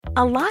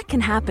A lot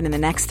can happen in the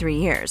next 3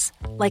 years.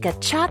 Like a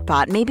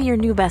chatbot may be your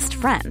new best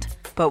friend.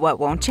 But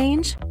what won't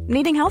change?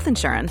 Needing health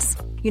insurance.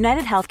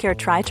 United Healthcare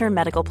Tri-Term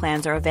Medical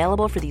Plans are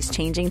available for these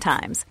changing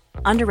times.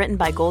 Underwritten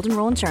by Golden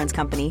Rule Insurance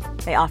Company,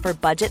 they offer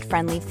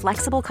budget-friendly,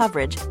 flexible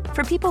coverage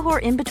for people who are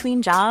in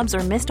between jobs or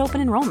missed open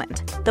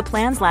enrollment. The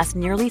plans last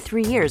nearly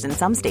 3 years in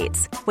some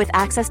states, with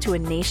access to a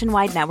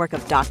nationwide network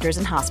of doctors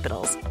and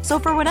hospitals. So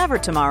for whatever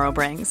tomorrow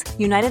brings,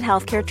 United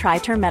Healthcare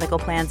Tri-Term Medical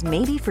Plans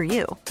may be for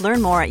you.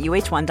 Learn more at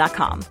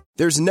uh1.com.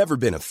 There's never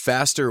been a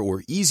faster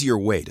or easier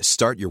way to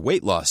start your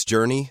weight loss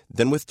journey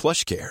than with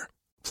PlushCare.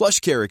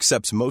 PlushCare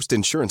accepts most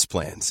insurance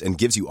plans and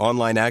gives you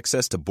online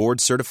access to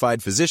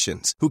board-certified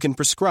physicians who can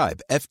prescribe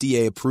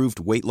FDA-approved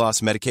weight loss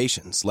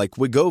medications like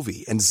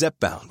Wegovy and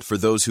Zepbound for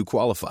those who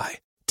qualify.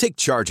 Take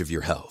charge of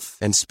your health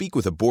and speak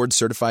with a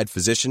board-certified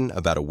physician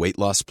about a weight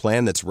loss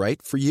plan that's right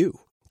for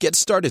you. Get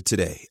started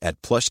today at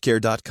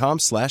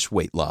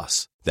plushcare.com/weight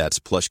loss. That's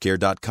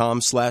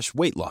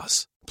plushcare.com/weight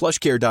loss.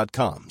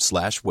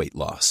 plushcare.com/weight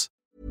loss.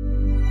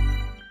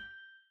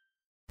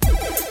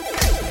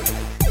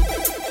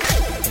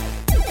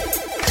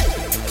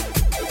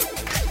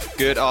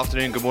 Good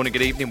afternoon, good morning,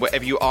 good evening,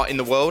 wherever you are in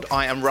the world.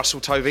 I am Russell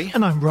Tovey.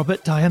 And I'm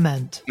Robert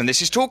Diamond. And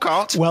this is Talk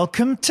Art.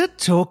 Welcome to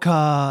Talk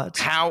Art.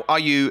 How are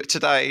you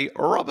today,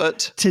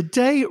 Robert?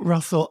 Today,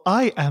 Russell,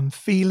 I am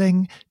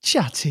feeling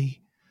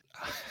chatty.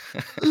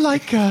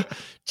 Like a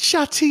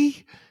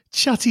chatty,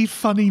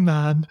 funny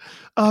man.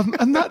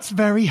 And that's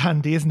very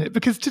handy, isn't it?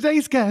 Because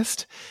today's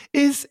guest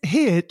is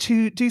here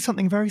to do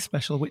something very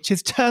special, which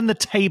is turn the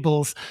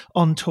tables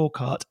on Talk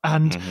Art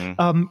and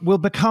will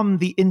become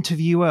the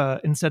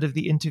interviewer instead of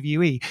the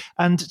interviewee.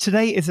 And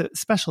today is a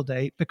special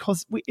day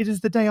because it is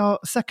the day our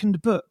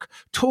second book,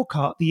 Talk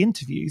Art, The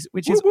Interviews,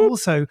 which is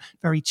also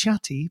very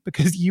chatty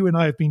because you and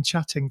I have been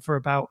chatting for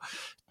about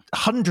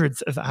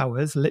hundreds of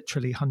hours,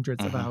 literally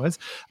hundreds of hours,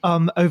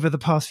 over the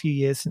past few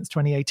years since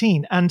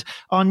 2018. And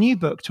our new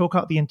book, Talk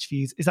Art, The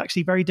Interviews, is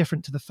actually very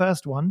different to the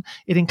first one.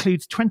 It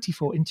includes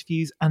 24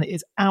 interviews and it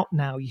is out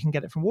now. You can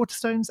get it from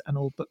Waterstones and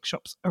all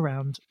bookshops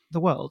around the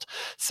world.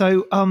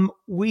 So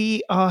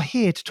we are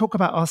here to talk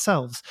about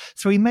ourselves.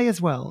 So we may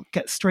as well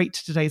get straight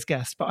to today's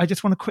guest, but I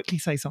just want to quickly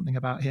say something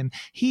about him.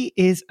 He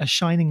is a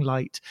shining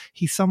light.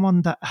 He's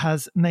someone that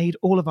has made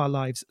all of our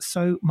lives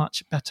so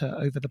much better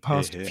over the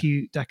past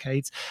few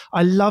decades.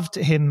 I loved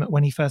him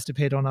when he first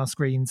appeared on our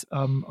screens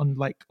on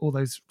like all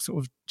those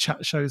sort of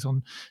chat shows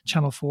on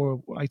Channel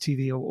 4 or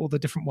ITV or all the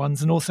different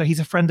ones. And also he's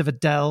a friend of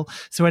Adele.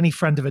 So any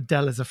friend of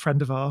Adele is a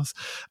friend of ours.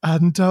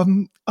 And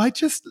I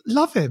just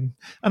love him.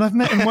 And I've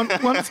met him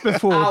once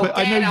before. But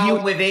I know you.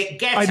 With it.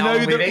 Get I know on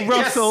that with it.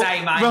 Russell's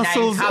Name.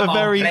 Come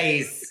on,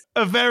 please.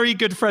 a very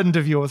good friend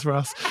of yours,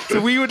 Russ. So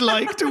we would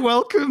like to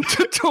welcome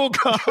to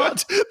Talk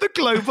Art the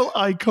global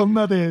icon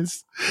that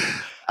is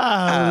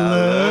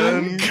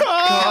Alan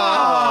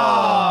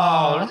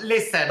Carr. Oh,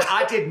 listen,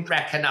 I didn't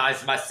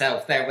recognise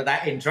myself there with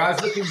that intro. I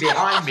was looking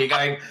behind me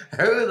going,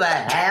 who the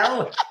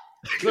hell?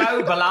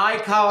 Global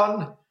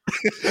icon?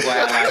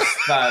 Well, I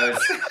suppose.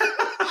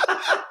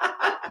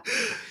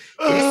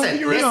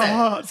 You're in our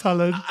hearts,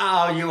 Alan.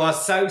 Oh, you are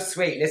so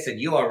sweet. Listen,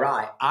 you are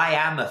right. I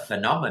am a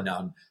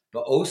phenomenon,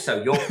 but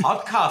also your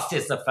podcast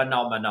is a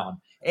phenomenon,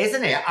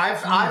 isn't it?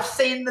 I've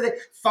seen the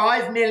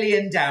 5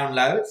 million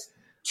downloads,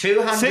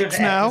 200 6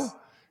 now.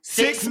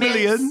 6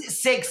 million.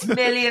 6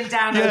 million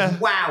downloads. Yeah.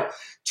 Wow.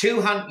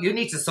 200. You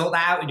need to sort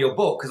that out in your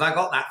book because I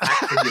got that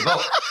fact in your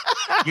book.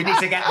 You need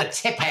to get the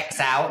Tipex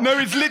out. No,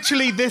 it's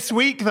literally this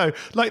week though.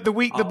 Like the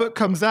week the book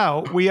comes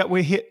out, we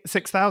hit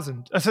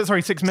 6,000.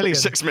 Sorry, 6 million.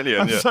 6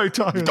 million. I'm so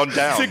tired. It's gone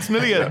down. 6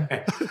 million.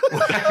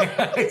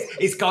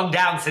 It's gone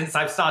down since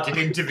I've started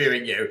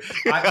interviewing you.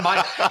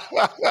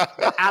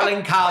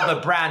 Alan Carr,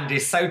 the brand,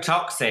 is so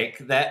toxic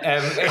that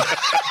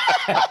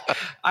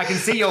I can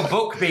see your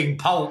book being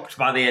pulped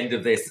by the end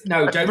of this.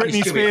 No, don't be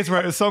Britney stupid. Spears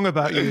wrote a song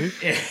about you.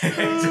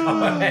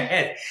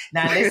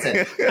 Now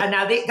listen, and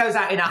now it goes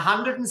out in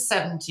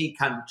 170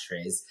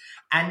 countries,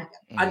 and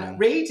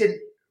reading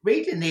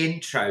the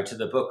intro to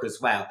the book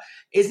as well.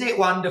 Isn't it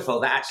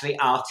wonderful that actually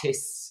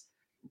artists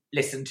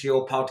listen to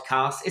your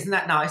podcast? Isn't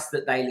that nice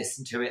that they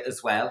listen to it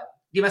as well?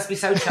 You must be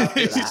so chuffed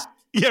with that.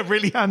 Yeah,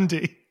 really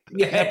handy.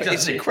 Yeah, but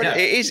it's incredible.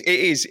 It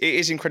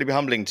is incredibly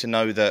humbling to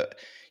know that,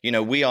 you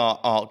know, we are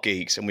art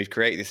geeks and we've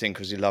created this thing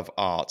because we love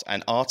art,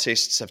 and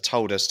artists have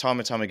told us time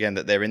and time again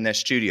that they're in their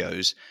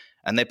studios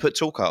and they put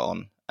Talk Art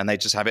on and they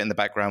just have it in the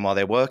background while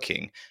they're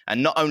working.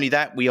 And not only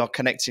that, we are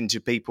connecting to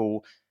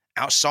people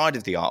outside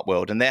of the art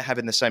world and they're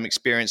having the same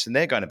experience and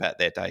they're going about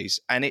their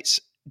days. And it's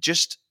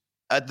just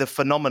the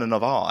phenomenon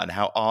of art and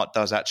how art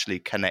does actually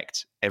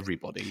connect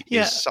everybody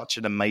Yeah. is such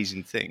an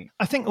amazing thing.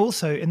 I think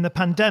also in the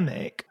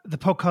pandemic, the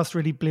podcast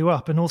really blew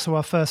up, and also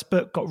our first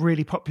book got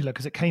really popular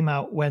because it came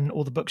out when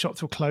all the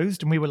bookshops were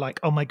closed, and we were like,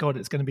 oh my God,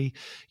 it's going to be,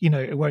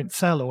 it won't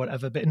sell or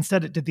whatever. But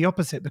instead it did the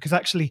opposite, because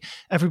actually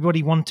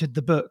everybody wanted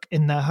the book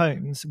in their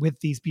homes with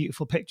these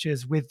beautiful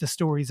pictures, with the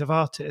stories of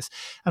artists.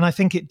 And I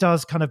think it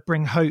does kind of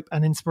bring hope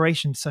and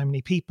inspiration to so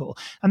many people.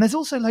 And there's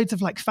also loads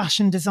of like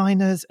fashion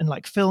designers and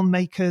like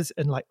filmmakers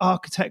and like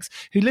architects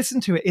who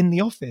listen to it in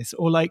the office,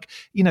 or like,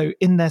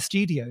 in their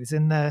studios,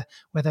 where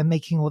they're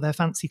making all their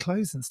fancy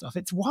clothes and stuff.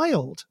 It's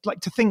wild, like,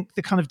 to think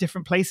the kind of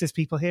different places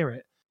people hear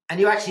it. And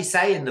you actually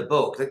say in the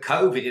book that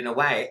COVID, in a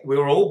way, we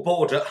were all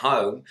bored at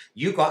home.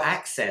 You got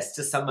access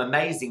to some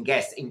amazing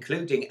guests,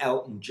 including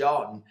Elton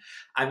John.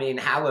 I mean,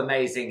 how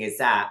amazing is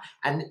that?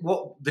 And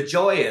what the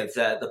joy of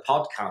the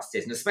podcast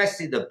is, and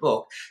especially the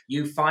book,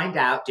 you find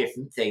out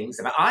different things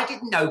about. I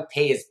didn't know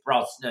Pierce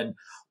Brosnan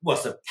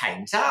was a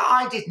painter.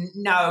 I didn't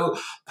know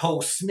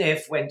Paul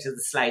Smith went to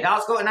the Slade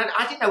Art School. And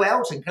I didn't know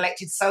Elton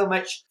collected so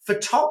much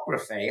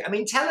photography. I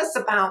mean, tell us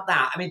about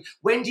that. I mean,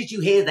 when did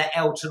you hear that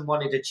Elton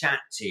wanted to chat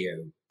to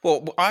you?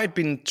 Well, I'd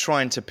been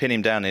trying to pin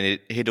him down, and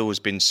he'd always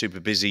been super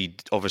busy,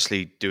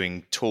 obviously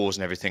doing tours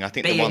and everything. I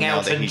think being the one now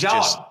Elton that he's John.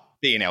 just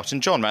being Elton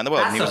John around the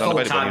world. That's and he was a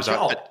unavailable. And he was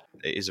full-time like, job.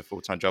 it is a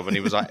full-time job. And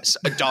he was like,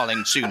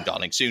 darling, soon,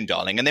 darling, soon,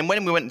 darling. And then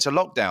when we went into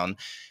lockdown,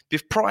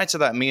 prior to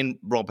that, me and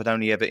Rob had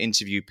only ever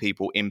interviewed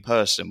people in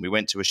person. We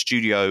went to a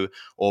studio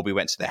or we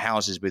went to their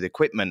houses with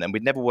equipment, and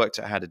we'd never worked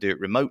out how to do it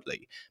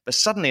remotely. But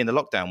suddenly in the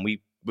lockdown,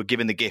 we were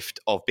given the gift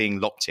of being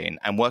locked in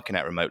and working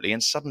out remotely,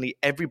 and suddenly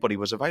everybody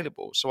was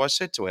available. So I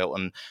said to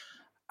Elton,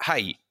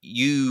 hey,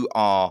 you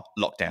are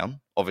locked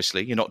down.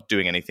 Obviously, you're not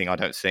doing anything, I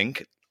don't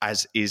think,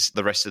 as is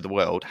the rest of the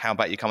world. How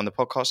about you come on the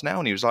podcast now?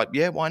 And he was like,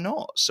 yeah, why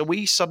not? So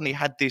we suddenly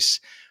had this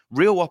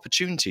real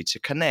opportunity to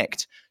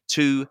connect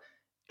to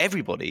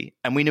everybody,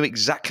 and we knew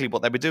exactly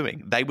what they were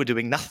doing. They were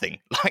doing nothing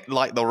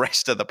like the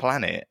rest of the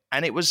planet.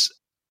 And it was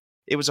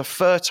a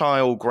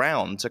fertile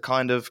ground to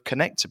kind of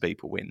connect to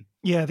people in.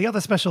 Yeah, the other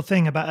special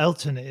thing about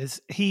Elton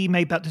is he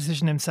made that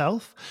decision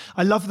himself.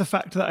 I love the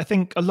fact that I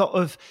think a lot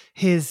of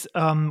his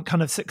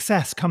kind of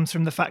success comes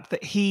from the fact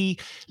that he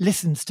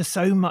listens to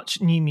so much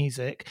new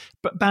music,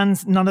 but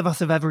bands none of us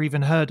have ever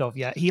even heard of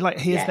yet. He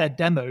hears their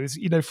demos,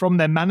 from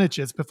their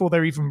managers before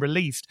they're even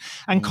released,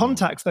 and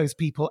contacts those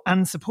people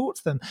and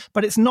supports them.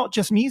 But it's not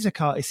just music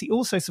artists. He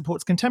also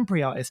supports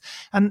contemporary artists.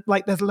 And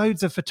there's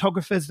loads of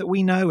photographers that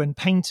we know and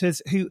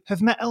painters who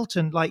have met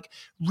Elton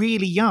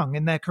really young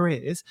in their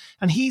careers.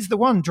 And he's the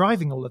one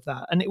driving all of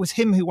that. And it was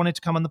him who wanted to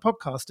come on the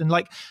podcast. And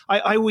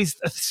I always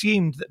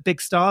assumed that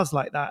big stars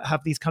like that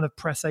have these kind of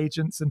press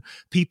agents and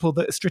people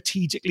that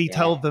strategically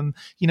tell them,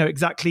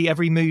 exactly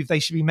every move they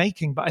should be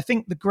making. But I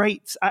think the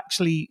greats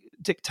actually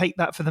dictate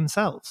that for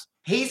themselves.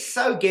 He's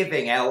so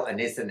giving,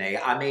 Elton, isn't he?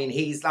 I mean,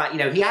 he's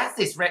he has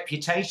this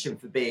reputation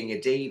for being a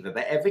diva,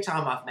 but every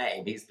time I've met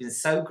him, he's been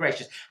so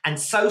gracious and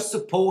so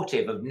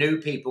supportive of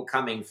new people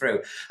coming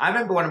through. I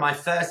remember one of my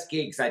first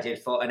gigs I did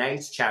for an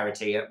AIDS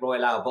charity at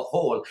Royal Albert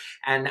Hall,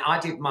 and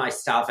I did my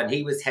stuff, and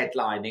he was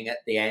headlining at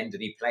the end,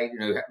 and he played,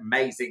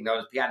 amazing on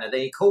his piano. Then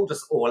he called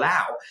us all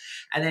out,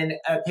 and then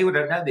people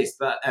don't know this,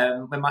 but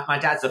when my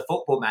dad's a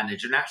football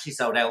manager and actually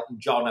sold Elton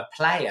John a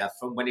player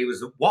from when he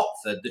was at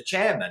Watford, the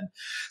chairman.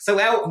 So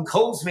Elton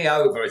calls me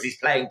over as he's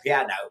playing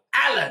piano.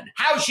 Alan,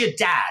 how's your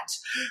dad?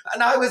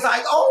 And I was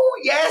like, oh,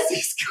 yes,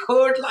 he's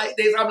good, like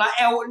this. I'm like,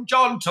 Elton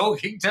John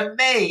talking to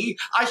me?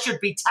 I should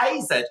be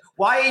tasered.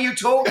 Why are you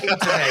talking to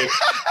me?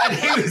 And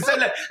he was,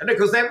 and of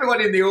course, everyone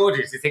in the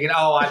audience is thinking,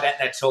 oh, I bet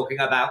they're talking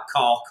about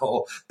cock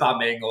or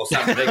bumming or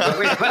something. But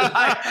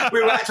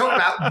we were talking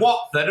about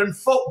Watford and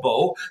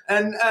football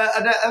and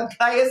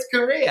players'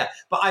 career.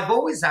 But I've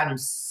always found him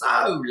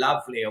so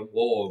lovely and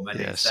warm.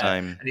 And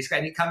same. And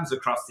it comes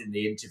across in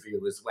the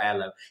interview as well.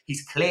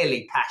 He's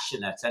clearly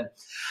passionate. And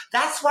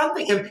that's one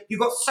thing. You've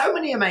got so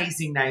many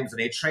amazing names on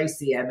here.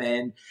 Tracy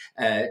Emin,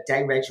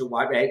 Dame Rachel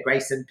White,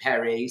 Grayson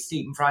Perry,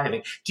 Stephen Fry, and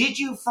everything. Did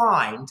you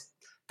find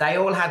they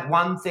all had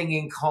one thing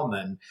in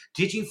common?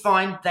 Did you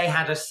find they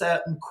had a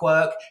certain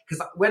quirk?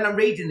 Because when I'm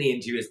reading the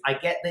interviews, I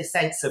get this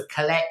sense of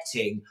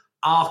collecting,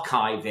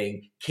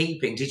 archiving,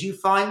 keeping. Did you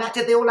find that?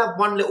 Did they all have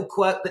one little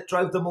quirk that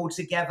drove them all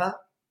together?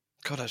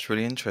 God, that's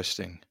really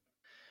interesting.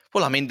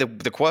 Well, I mean,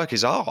 the quirk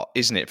is art,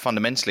 isn't it?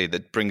 Fundamentally,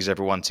 that brings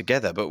everyone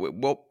together. But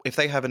what if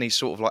they have any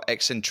sort of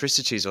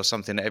eccentricities or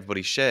something that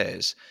everybody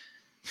shares?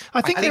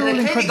 I think they're all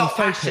incredibly got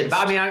focused. passion,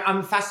 but I mean,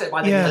 I'm fascinated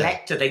by the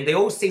collector thing. They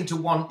all seem to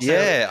want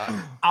to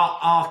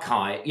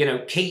archive,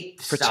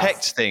 keep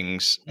protect stuff.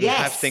 Things, and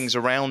have things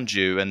around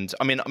you. And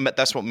I mean,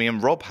 that's what me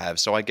and Rob have.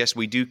 So I guess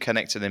we do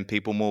connect to them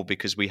people more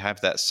because we have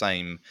that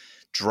same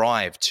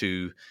drive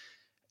to,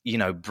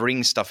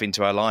 bring stuff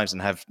into our lives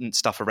and have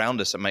stuff around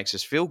us that makes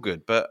us feel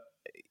good. But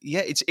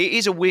yeah, it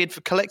is a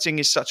weird. Collecting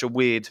is such a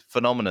weird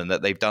phenomenon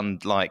that they've done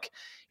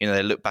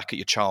they look back at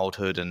your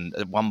childhood. And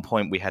at one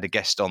point we had a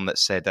guest on that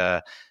said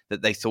that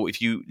they thought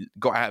if you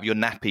got out of your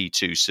nappy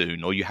too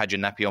soon or you had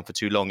your nappy on for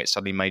too long, it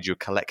suddenly made you a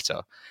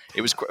collector.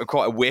 It was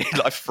quite a weird,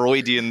 like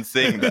Freudian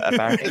thing that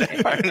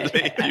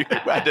apparently you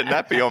had a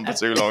nappy on for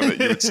too long that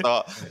you would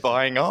start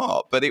buying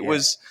art. But it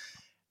was,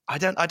 I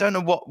don't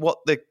know what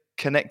the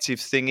connective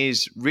thing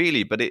is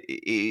really, but it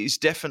is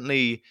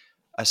definitely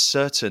a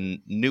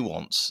certain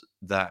nuance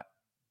that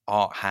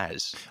art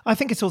has. I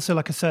think it's also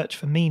like a search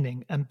for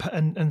meaning,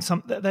 and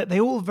some they're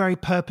all very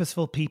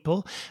purposeful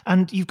people.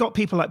 And you've got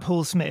people like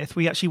Paul Smith.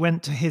 We actually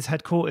went to his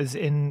headquarters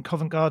in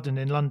Covent Garden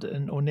in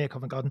London, or near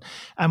Covent Garden,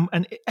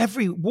 and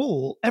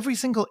every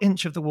single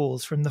inch of the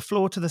walls from the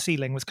floor to the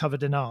ceiling was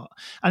covered in art.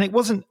 And it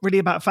wasn't really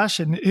about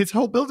fashion. His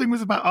whole building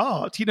was about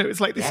art. It's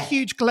like this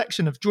huge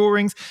collection of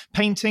drawings,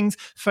 paintings,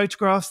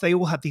 photographs. They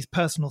all have these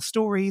personal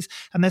stories,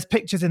 and there's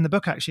pictures in the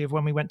book actually of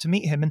when we went to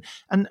meet him.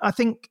 And I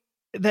think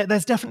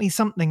there's definitely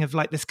something of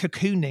like this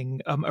cocooning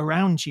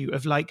around you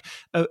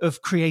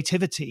of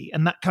creativity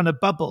and that kind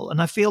of bubble.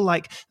 And I feel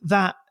like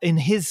that in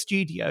his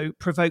studio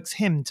provokes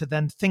him to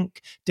then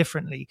think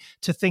differently,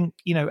 to think,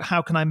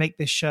 how can I make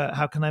this shirt?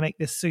 How can I make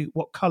this suit?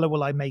 What color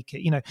will I make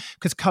it?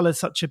 Because color is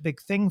such a big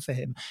thing for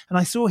him. And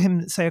I saw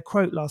him say a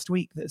quote last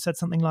week that said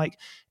something like,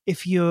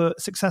 if you're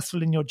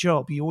successful in your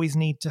job, you always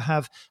need to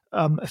have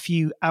a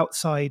few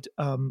outside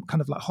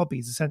kind of like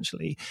hobbies,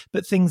 essentially,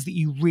 but things that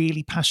you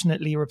really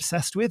passionately are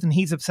obsessed with. And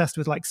he's obsessed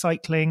with like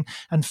cycling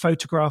and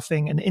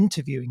photographing and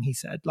interviewing, he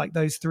said, like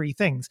those three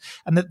things.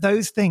 And that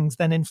those things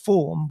then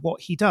inform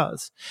what he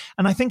does.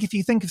 And I think if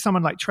you think of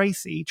someone like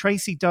Tracy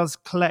does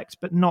collect,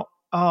 but not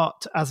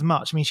art as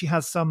much. I mean, she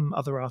has some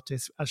other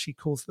artists, as she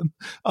calls them,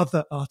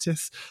 other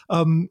artists,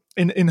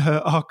 in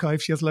her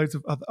archive. She has loads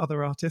of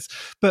other artists.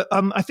 But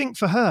I think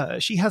for her,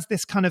 she has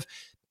this kind of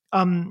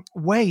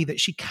way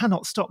that she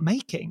cannot stop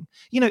making.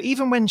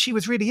 Even when she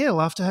was really ill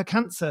after her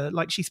cancer,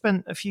 like she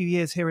spent a few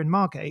years here in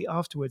Margate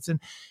afterwards, and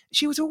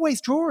she was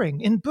always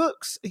drawing in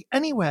books,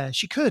 anywhere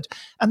she could.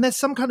 And there's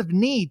some kind of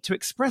need to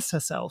express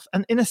herself.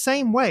 And in the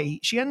same way,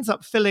 she ends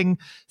up filling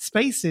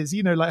spaces,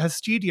 like her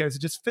studios are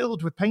just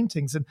filled with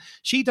paintings. And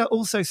she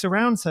also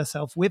surrounds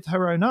herself with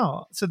her own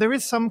art. So there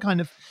is some kind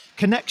of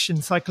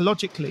connection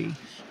psychologically.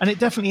 And it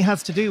definitely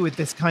has to do with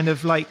this kind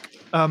of like,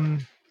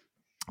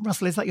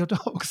 Russell, is that your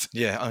dogs?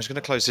 Yeah, I was going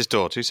to close this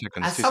door. 2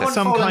 seconds. Has someone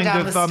fallen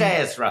down the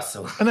stairs,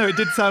 Russell? I know, it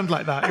did sound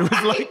like that. It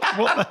was like,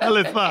 what the hell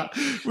is that?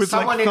 It was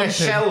someone like in a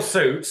shell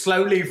suit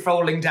slowly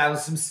falling down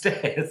some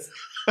stairs.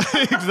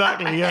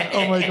 Exactly, yeah.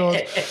 Oh my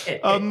God.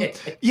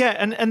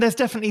 And there's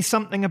definitely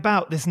something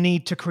about this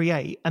need to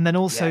create, and then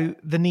also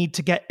the need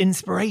to get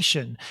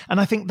inspiration.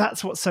 And I think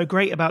that's what's so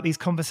great about these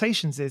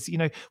conversations is,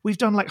 we've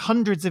done like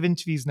hundreds of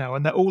interviews now,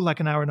 and they're all like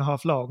an hour and a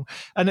half long.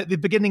 And at the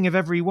beginning of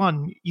every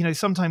one,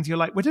 sometimes you're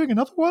like, we're doing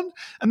another one.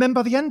 And then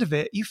by the end of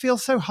it, you feel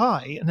so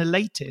high and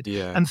elated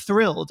and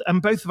thrilled.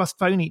 And both of us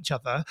phone each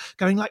other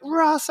going like,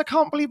 Russ, I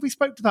can't believe we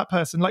spoke to that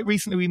person. Like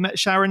recently we met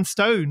Sharon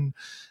Stone,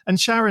 and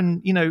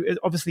Sharon,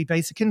 obviously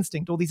Basic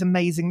Instinct, all these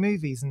amazing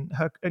movies and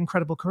her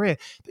incredible career.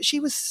 But she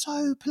was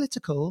so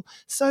political,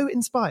 so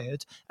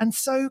inspired, and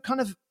so kind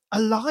of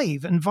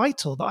alive and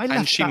vital that I left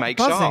and she that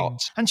makes buzzing.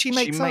 art. And she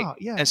makes art,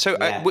 yeah. And so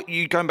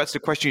you going back to the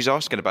question you're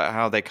asking about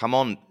how they come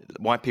on,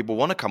 why people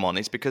want to come on,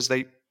 is because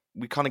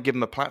we kind of give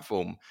them a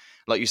platform.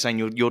 Like you're saying,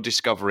 you're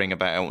discovering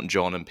about Elton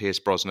John and Pierce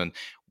Brosnan.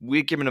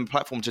 We're giving them a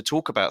platform to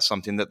talk about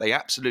something that they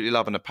absolutely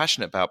love and are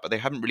passionate about, but they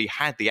haven't really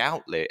had the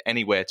outlet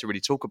anywhere to really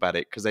talk about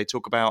it, because they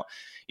talk about,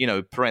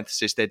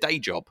 parenthesis, their day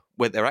job,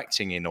 where they're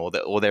acting in, or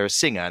they're a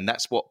singer, and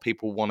that's what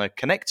people want to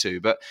connect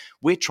to. But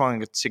we're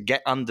trying to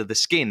get under the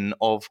skin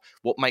of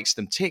what makes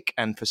them tick,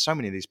 and for so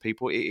many of these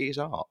people, it is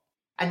art.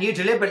 And you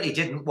deliberately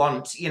didn't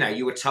want,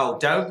 you were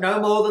told, don't no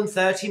more than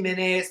 30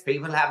 minutes,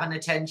 people have an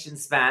attention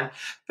span.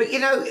 But,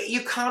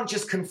 you can't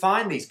just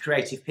confine these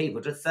creative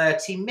people to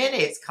 30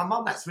 minutes. Come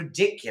on, that's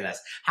ridiculous.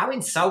 How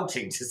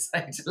insulting to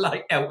say to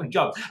like Elton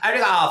John,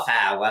 only a half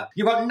hour.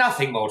 You've got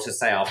nothing more to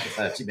say after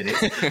 30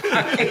 minutes.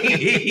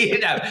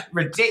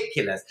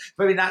 Ridiculous.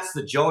 But I mean, that's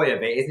the joy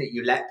of it, isn't it?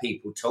 You let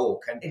people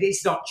talk. And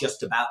it's not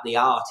just about the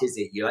art, is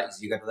it? You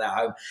go to their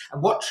home.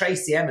 And what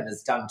Tracy Emin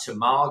has done to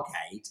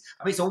Margate,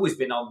 I mean, it's always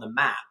been on the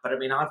map. But I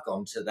mean, I've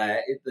gone to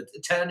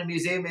the Turner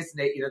Museum, isn't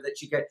it? That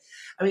you go.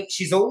 I mean,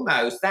 she's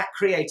almost, that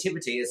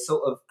creativity has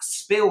sort of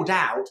spilled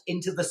out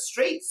into the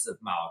streets of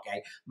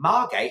Margate.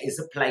 Margate is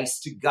a place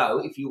to go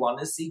if you want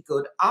to see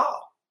good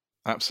art.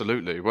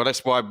 Absolutely. Well,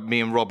 that's why me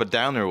and Rob are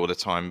down there all the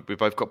time. We've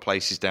both got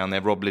places down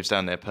there. Rob lives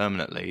down there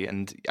permanently.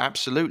 And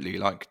absolutely,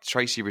 like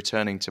Tracy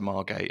returning to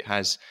Margate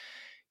has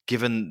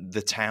given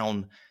the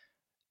town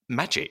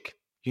magic.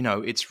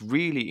 It's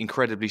really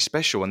incredibly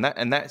special. And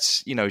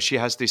that's, she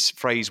has this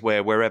phrase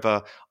where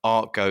wherever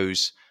art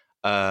goes,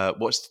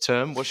 what's the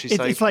term? What's she It's,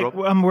 say? it's like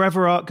Rob?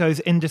 wherever art goes,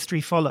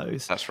 industry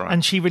follows. That's right.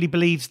 And she really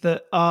believes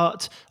that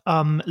art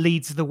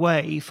leads the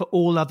way for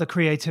all other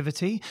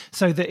creativity.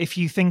 So that if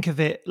you think of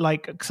it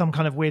like some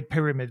kind of weird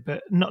pyramid,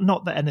 but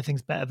not that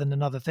anything's better than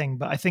another thing,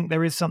 but I think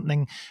there is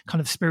something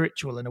kind of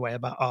spiritual in a way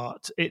about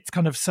art. It's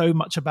kind of so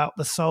much about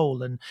the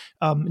soul and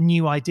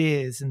new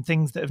ideas and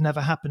things that have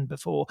never happened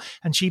before.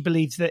 And she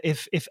believes that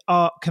if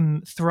art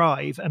can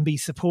thrive and be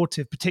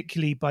supportive,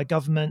 particularly by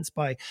governments,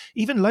 by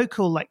even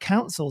local like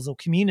councils or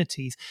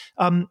communities,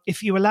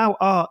 if you allow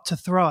art to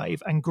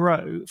thrive and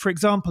grow. For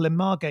example, in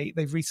Margate,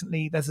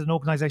 there's an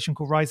organisation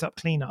called Rise Up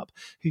Cleanup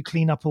who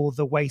clean up all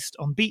the waste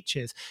on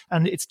beaches,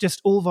 and it's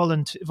just all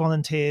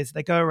volunteers.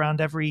 They go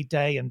around every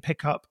day and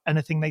pick up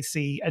anything they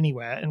see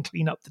anywhere and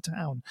clean up the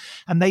town.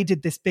 And they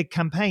did this big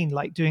campaign,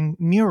 like doing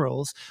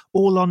murals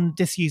all on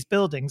disused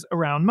buildings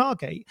around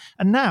Margate.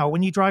 And now,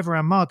 when you drive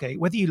around Margate,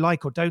 whether you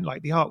like or don't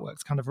like the artwork,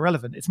 it's kind of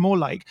irrelevant. It's more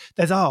like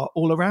there's art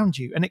all around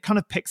you, and it kind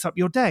of picks up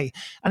your day.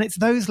 And it's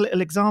those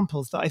little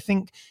examples that I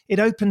think it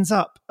opens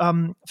up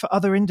for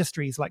other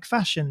industries like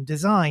fashion,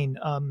 design,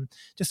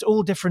 just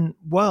all different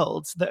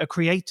worlds that are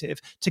creative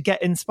to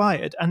get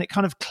inspired, and it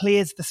kind of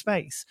clears the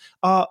space.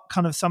 Art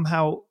kind of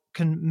somehow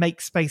can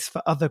make space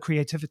for other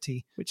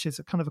creativity, which is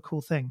a kind of a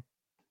cool thing.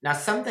 Now,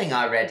 something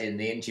I read in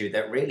the interview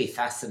that really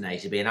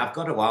fascinated me, and I've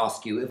got to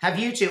ask you, have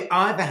you two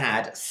ever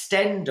had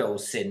Stendhal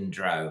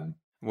syndrome?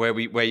 Where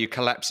you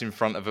collapse in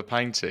front of a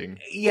painting?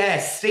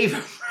 Yes,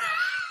 Stephen.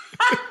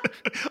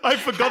 I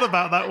forgot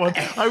about that one.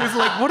 I was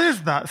like, what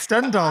is that?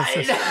 Stendhal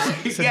syndrome.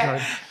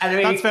 Yeah.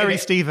 And That's very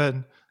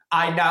Stephen.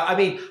 I know. I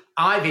mean,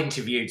 I've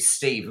interviewed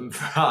Stephen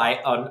Fry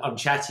on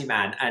Chatty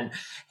Man, and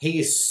he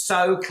is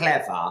so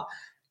clever.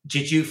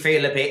 Did you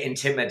feel a bit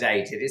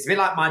intimidated? It's a bit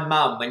like my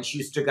mum when she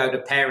used to go to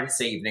parents'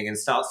 evening and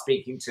start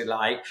speaking to,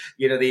 like,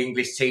 the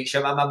English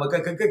teacher. My mum would go,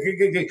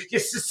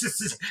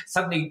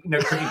 suddenly,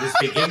 couldn't even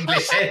speak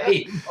English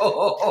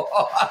anymore.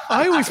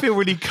 I always feel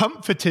really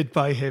comforted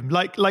by him.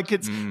 Like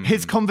it's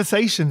his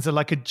conversations are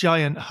like a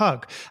giant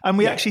hug. And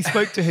we actually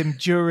spoke to him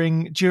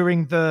during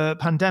the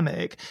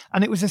pandemic,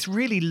 and it was this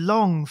really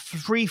long,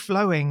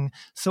 free-flowing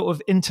sort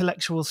of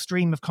intellectual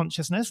stream of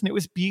consciousness, and it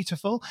was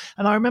beautiful.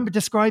 And I remember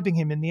describing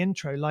him in the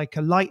intro like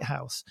a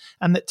lighthouse,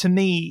 and that to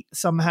me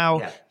somehow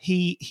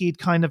he'd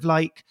kind of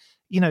like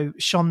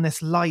shone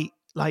this light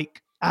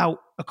like out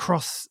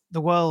across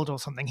the world or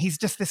something. He's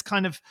just this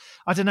kind of,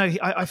 I don't know,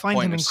 I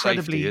find him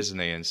incredibly safety, isn't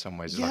he, in some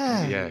ways?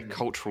 Like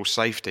cultural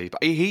safety.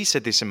 But he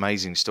said this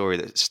amazing story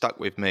that stuck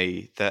with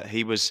me, that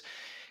he was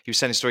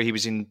saying a story. He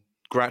was in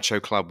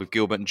Groucho Club with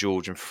Gilbert and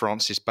George and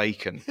Francis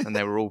Bacon, and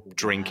they were all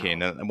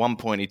drinking. And at one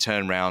point he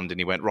turned around and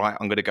he went, right,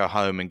 I'm going to go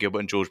home. And Gilbert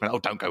and George went, oh,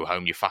 don't go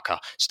home, you fucker,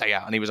 stay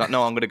out. And he was like,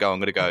 no, I'm going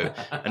to go.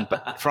 And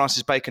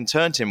Francis Bacon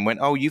turned to him and went,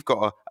 oh, you've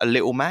got a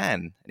little man.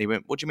 And he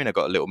went, what do you mean I've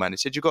got a little man? He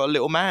said, you've got a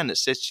little man that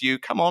says to you,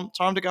 come on,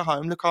 time to go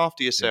home, look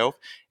after yourself.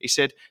 He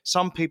said,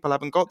 some people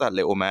haven't got that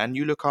little man,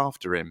 you look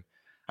after him.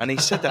 And he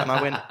said that, and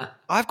I went,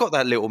 I've got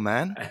that little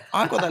man.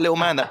 I've got that little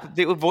man, that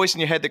little voice in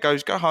your head that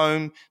goes, go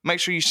home, make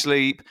sure you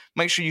sleep,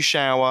 make sure you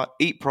shower,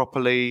 eat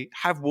properly,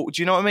 have water.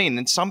 Do you know what I mean?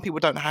 And some people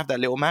don't have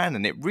that little man.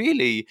 And it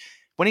really,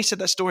 when he said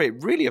that story,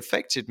 it really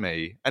affected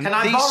me. And can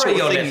I borrow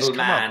your little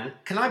man?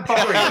 Can I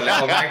borrow your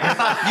little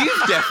man?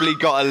 You've definitely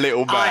got a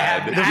little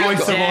man. The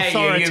voice of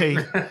authority.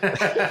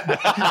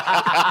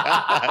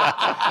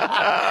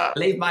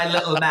 Leave my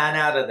little man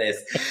out of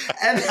this.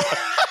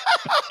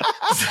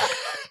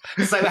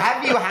 So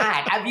have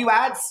you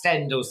had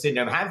Stendhal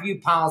syndrome? Have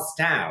you passed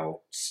out?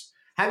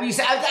 Have you,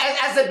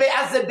 has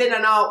there been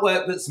an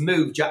artwork that's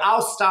moved you?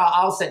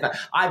 I'll say that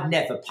I've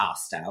never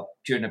passed out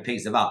during a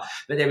piece of art,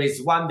 but there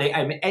is one thing.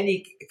 I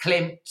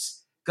mean,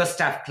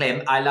 Gustav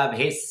Klimt, I love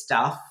his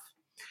stuff.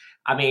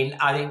 I mean,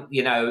 I think,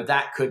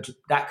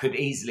 that could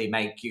easily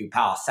make you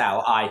pass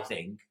out, I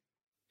think.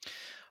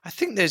 I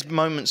think there's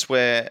moments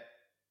where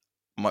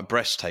my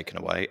breath's taken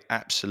away,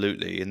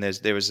 absolutely. And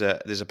there's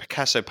a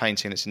Picasso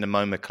painting that's in the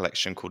MoMA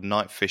collection called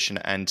Night Fishing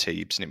at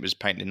Antibes, and it was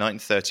painted in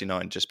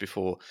 1939, just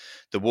before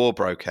the war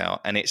broke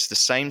out. And it's the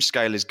same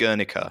scale as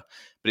Guernica,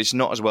 but it's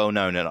not as well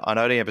known. And I'd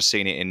only ever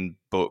seen it in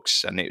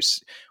books, and it's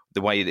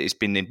the way that it's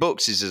been in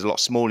books is a lot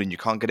smaller, and you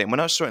can't get it. And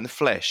when I saw it in the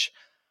flesh,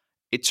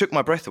 it took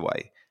my breath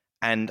away,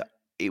 and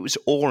it was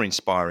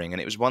awe-inspiring.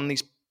 And it was one of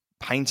these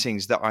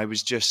paintings that I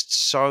was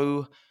just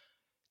so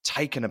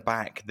taken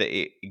aback that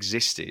it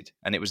existed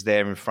and it was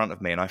there in front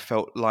of me, and I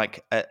felt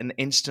like an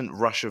instant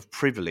rush of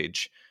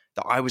privilege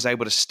that I was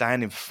able to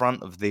stand in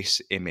front of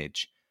this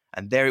image,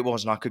 and there it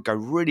was, and I could go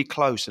really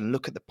close and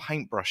look at the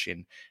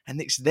paintbrushing,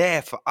 and it's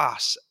there for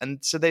us. And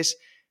so there's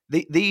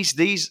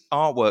these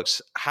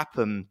artworks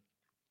happen,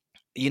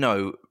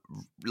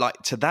 like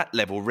to that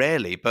level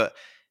rarely, but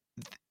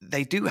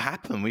they do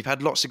happen. We've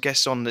had lots of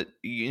guests on that,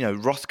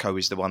 Rothko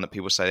is the one that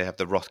people say they have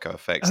the Rothko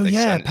effect.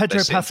 Oh,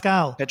 Pedro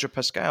Pascal. Pedro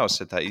Pascal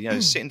said that,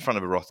 sit in front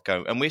of a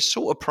Rothko. And we're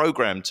sort of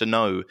programmed to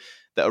know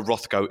that a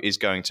Rothko is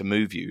going to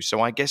move you.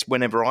 So I guess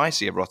whenever I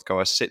see a Rothko,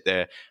 I sit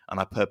there and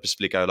I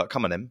purposefully go like,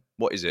 come on then,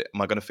 what is it?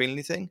 Am I going to feel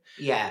anything?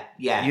 Yeah,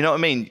 yeah. You know what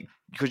I mean?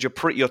 Because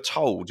you're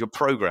told, you're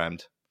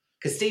programmed.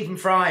 Because Stephen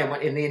Fry,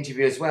 in the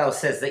interview as well,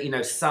 says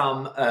that,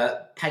 some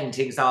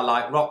paintings are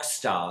like rock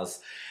stars.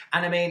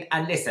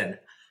 And listen,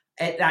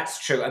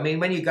 that's true.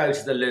 When you go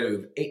to the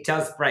Louvre, it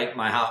does break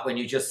my heart when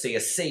you just see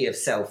a sea of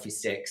selfie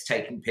sticks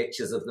taking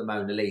pictures of the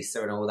Mona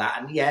Lisa and all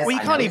that. And yes, well,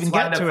 you can't even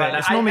get to it.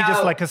 It's normally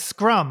just like a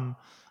scrum.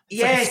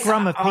 It's like a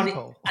scrum of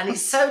people. And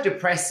it's so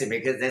depressing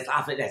because there's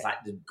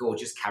like the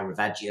gorgeous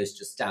Caravaggios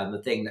just down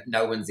the thing that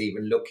no one's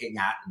even looking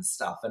at and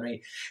stuff.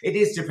 It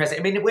is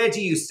depressing. Where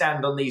do you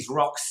stand on these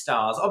rock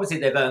stars? Obviously,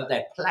 they've earned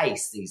their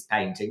place, these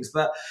paintings,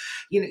 but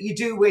you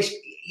do wish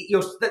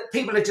that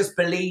people are just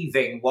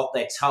believing what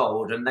they're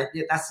told, and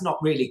that's not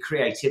really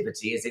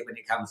creativity, is it? When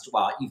it comes to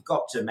art, you've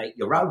got to make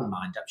your own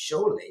mind up,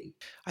 surely.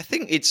 I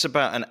think it's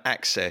about an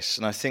access,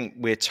 and I think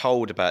we're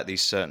told about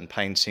these certain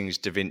paintings,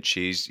 Da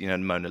Vinci's,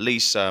 Mona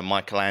Lisa,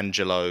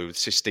 Michelangelo,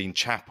 Sistine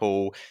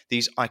Chapel,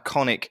 these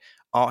iconic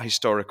art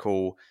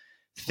historical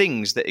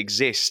things that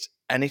exist.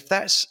 And if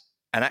that's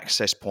an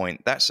access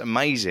point, that's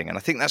amazing. And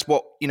I think that's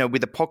what,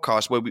 with the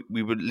podcast where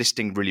we were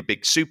listing really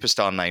big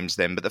superstar names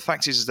then, but the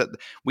fact is that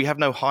we have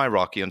no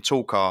hierarchy on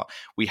Talk Art.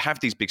 We have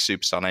these big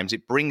superstar names.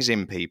 It brings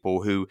in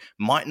people who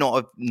might not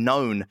have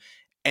known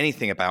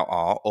anything about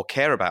art or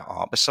care about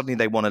art, but suddenly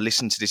they want to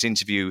listen to this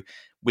interview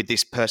with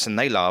this person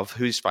they love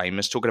who's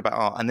famous talking about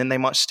art, and then they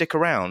might stick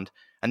around,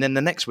 and then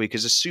the next week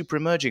is a super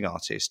emerging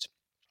artist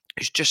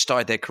who's just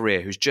started their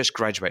career, who's just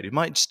graduated,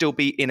 might still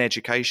be in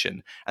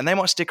education, and they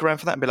might stick around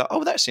for that and be like,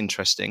 oh, that's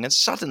interesting, and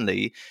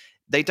suddenly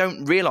they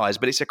don't realize,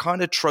 but it's a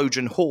kind of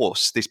Trojan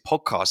horse, this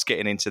podcast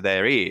getting into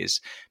their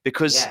ears,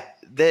 because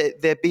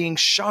they're being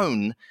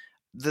shown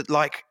that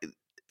like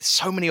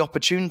so many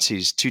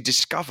opportunities to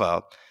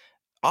discover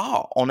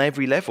art on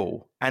every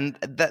level, and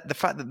that the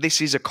fact that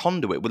this is a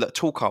conduit, with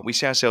Talk Art, we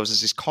see ourselves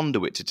as this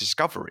conduit to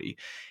discovery.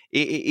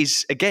 It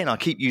is, again, I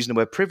keep using the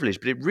word privilege,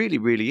 but it really,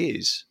 really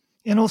is.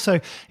 And also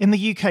in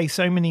the UK,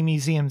 so many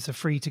museums are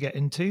free to get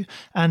into.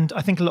 And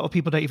I think a lot of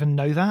people don't even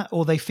know that,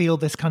 or they feel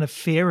this kind of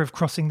fear of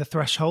crossing the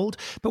threshold.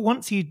 But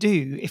once you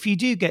do, if you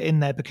do get in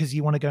there because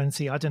you want to go and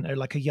see, I don't know,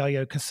 like a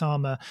Yayoi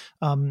Kusama,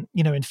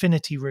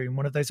 infinity room,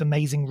 one of those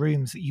amazing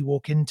rooms that you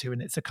walk into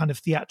and it's a kind of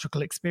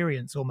theatrical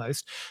experience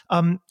almost.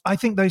 I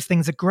think those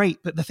things are great.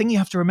 But the thing you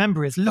have to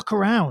remember is look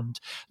around.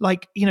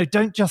 Like,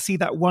 don't just see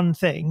that one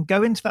thing.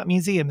 Go into that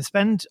museum,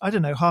 spend, I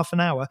don't know, half an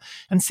hour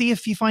and see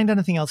if you find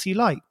anything else you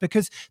like.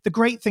 Because the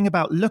great thing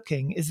about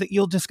looking is that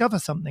you'll discover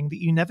something that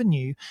you never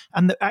knew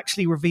and that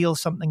actually reveals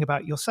something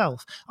about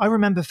yourself. I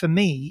remember for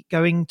me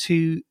going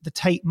to the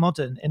Tate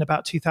Modern in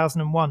about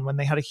 2001 when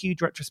they had a huge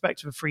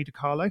retrospective of Frida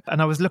Kahlo,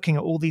 and I was looking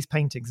at all these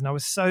paintings and I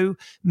was so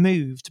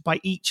moved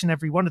by each and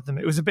every one of them.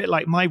 It was a bit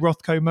like my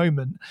Rothko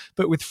moment,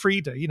 but with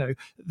Frida,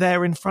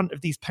 there in front of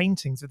these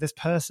paintings with this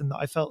person that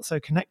I felt so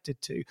connected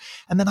to.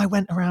 And then I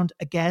went around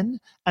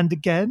again and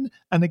again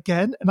and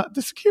again, and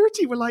the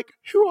security were like,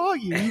 who are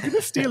you? You're going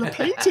to steal a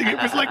painting?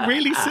 It was like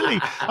really silly.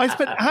 I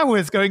spent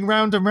hours going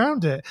round and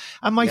round it.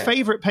 And my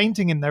favorite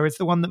painting in there is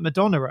the one that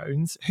Madonna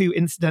owns, who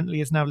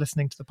incidentally is now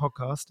listening to the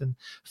podcast and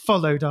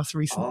followed us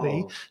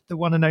recently. The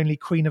one and only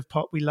Queen of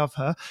Pop. We love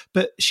her.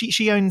 But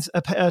she owns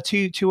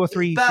two or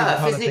three.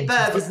 Birth, isn't it?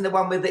 Birth, isn't the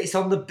one with it's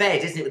on the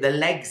bed, isn't it, with the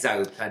legs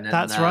open? And,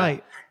 that's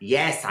right.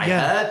 Yes, I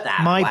heard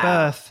that. My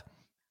Birth.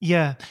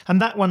 Yeah.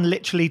 And that one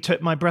literally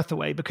took my breath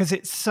away because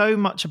it's so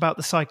much about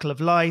the cycle of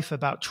life,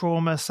 about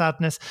trauma,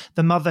 sadness.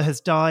 The mother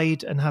has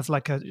died and has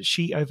like a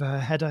sheet over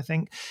her head, I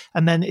think.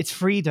 And then it's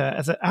Frida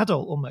as an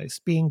adult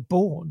almost being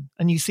born.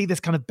 And you see this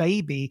kind of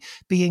baby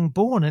being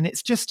born. And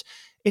it's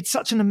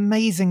such an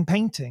amazing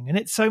painting. And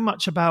it's so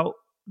much about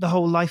the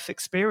whole life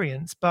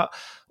experience, but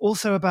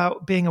also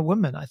about being a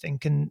woman, I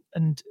think. And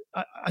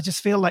I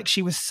just feel like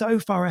she was so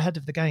far ahead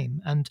of the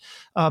game and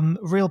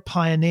real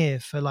pioneer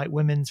for like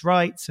women's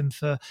rights and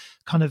for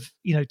kind of,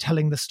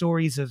 telling the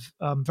stories of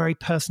very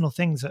personal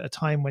things at a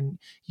time when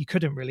you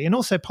couldn't really, and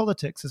also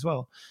politics as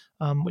well,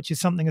 which is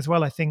something as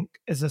well, I think,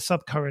 as a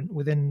subcurrent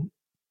within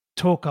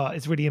Talk Art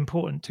is really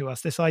important to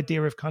us. This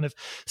idea of kind of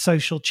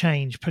social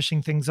change,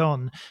 pushing things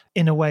on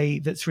in a way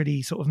that's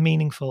really sort of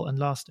meaningful and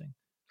lasting.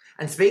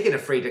 And speaking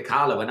of Frida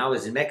Kahlo, when I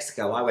was in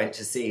Mexico, I went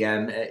to see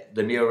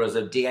the murals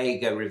of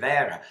Diego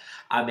Rivera.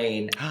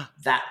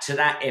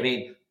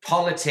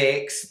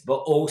 Politics, but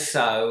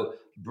also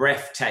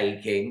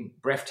breathtaking,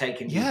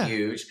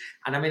 huge.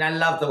 And I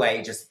love the way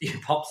he just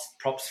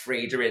props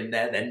Frida in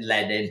there, then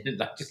Lenin, and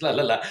like just la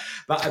la la.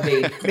 But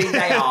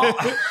they are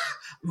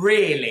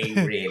really,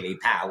 really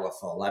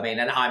powerful.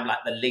 And I'm like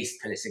the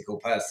least political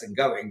person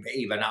going, but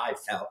even I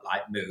felt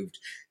like moved.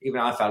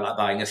 Even I felt like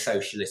buying a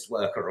socialist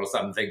worker or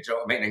something, do you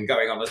know what I mean? And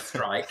going on a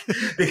strike.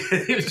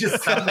 It was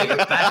just something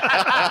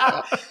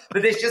about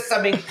But there's just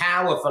something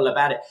powerful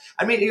about it.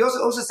 I mean, you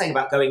also saying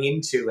about going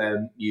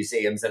into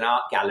museums and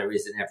art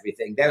galleries and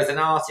everything. There was an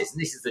artist,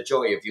 and this is the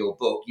joy of your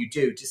book. You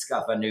do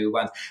discover new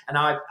ones. And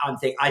I'm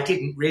thinking, I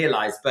didn't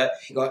realise, but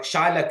you got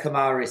Shaila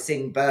Kumari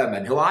Singh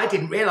Burman, who I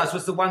didn't realise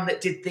was the one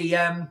that did the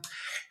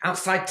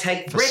outside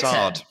Tate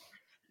Facade. Britain.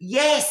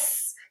 Yes.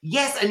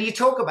 Yes, and you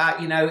talk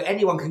about,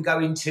 anyone can go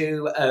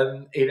into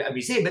a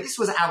museum, but this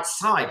was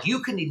outside. You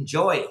can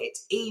enjoy it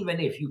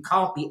even if you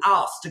can't be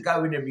asked to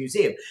go in a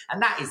museum.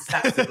 And that's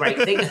the great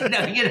thing. That's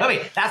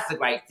the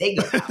great thing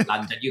about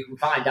London. You can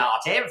find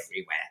art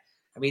everywhere.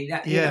 I mean,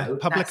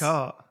 public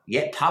art.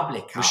 Yeah,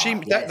 public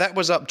art. That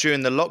was up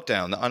during the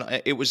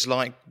lockdown. It was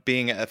like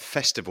being at a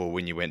festival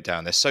when you went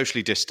down there,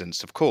 socially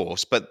distanced, of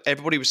course, but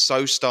everybody was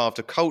so starved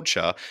of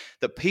culture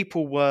that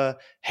people were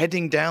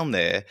heading down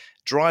there,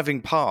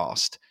 driving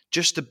past,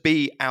 just to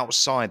be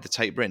outside the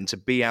Tate Britain, to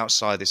be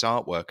outside this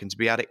artwork and to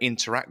be able to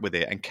interact with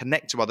it and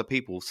connect to other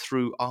people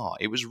through art.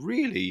 It was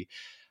really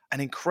an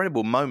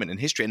incredible moment in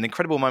history, an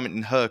incredible moment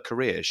in her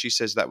career. She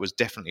says that was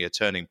definitely a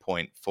turning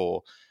point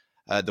for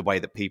the way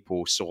that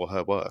people saw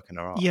her work and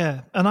her art.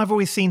 Yeah, and I've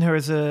always seen her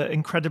as an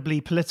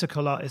incredibly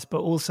political artist,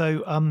 but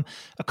also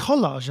a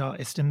collage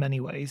artist in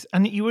many ways.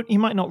 And you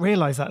might not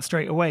realise that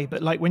straight away,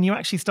 but like when you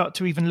actually start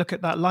to even look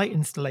at that light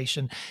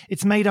installation,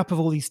 it's made up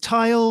of all these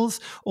tiles,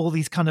 all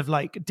these kind of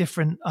like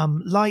different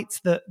lights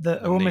that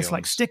are almost neons.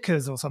 like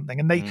stickers or something,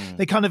 and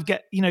they kind of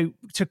get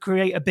to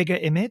create a bigger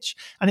image.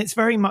 And it's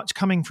very much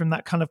coming from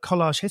that kind of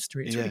collage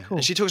history. It's really cool.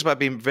 And she talks about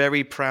being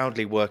very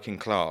proudly working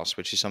class,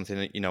 which is something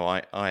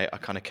that I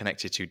kind of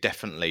connected to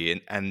definitely,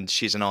 and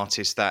she's an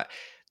artist that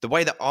the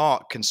way that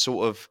art can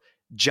sort of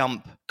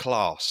jump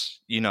class,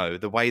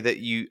 the way that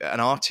an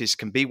artist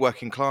can be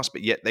working class,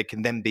 but yet they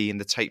can then be in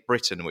the Tate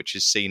Britain, which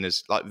is seen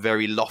as like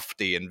very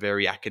lofty and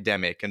very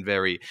academic and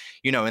very,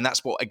 and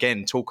that's what,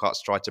 again, Talk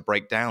Art's tried to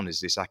break down, is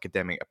this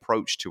academic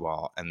approach to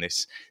art and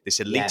this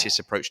elitist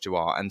approach to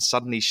art. And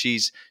suddenly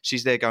she's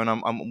there going,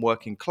 I'm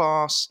working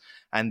class,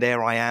 and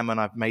there I am, and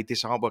I've made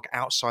this artwork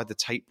outside the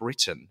Tate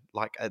Britain,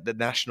 like the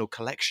National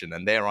Collection,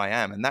 and there I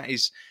am. And that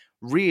is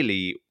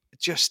really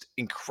just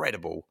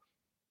incredible.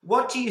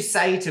 What do you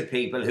say to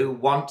people who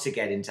want to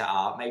get into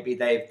art? Maybe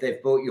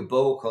they've bought your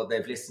book or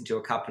they've listened to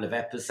a couple of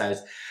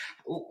episodes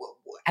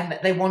and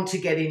they want to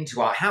get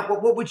into art.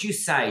 What would you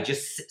say?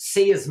 Just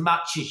see as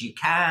much as you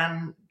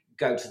can,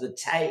 go to the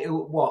Tate,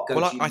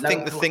 I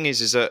think the thing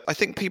is that I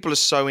think people are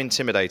so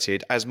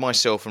intimidated, as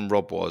myself and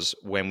Rob was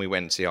when we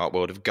went to the art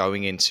world, of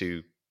going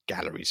into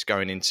galleries,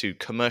 going into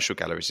commercial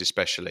galleries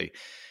especially,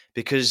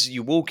 because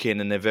you walk in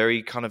and they're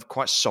very kind of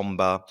quite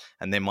somber,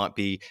 and there might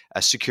be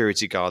a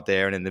security guard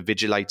there and then the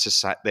vigilator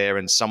sat there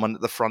and someone at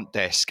the front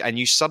desk, and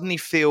you suddenly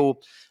feel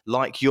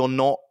like you're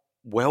not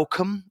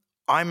welcome.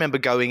 I remember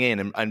going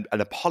in and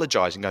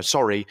apologising, go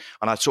sorry,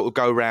 and I'd sort of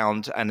go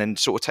around and then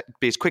sort of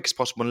be as quick as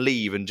possible and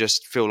leave and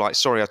just feel like,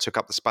 sorry, I took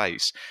up the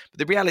space. But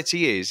the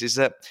reality is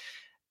that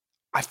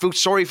I feel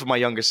sorry for my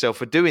younger self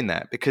for doing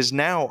that, because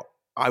now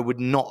I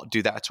would not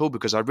do that at all,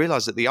 because I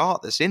realise that the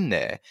art that's in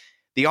there,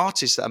 the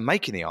artists that are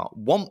making the art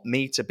want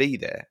me to be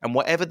there. And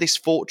whatever this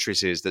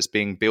fortress is that's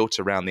being built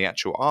around the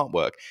actual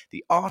artwork,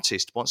 the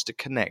artist wants to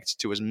connect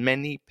to as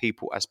many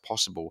people as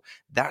possible.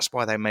 That's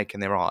why they're making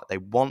their art. They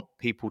want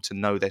people to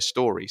know their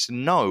story. So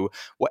know,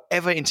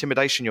 whatever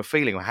intimidation you're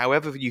feeling, or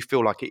however you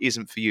feel like it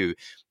isn't for you,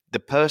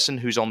 the person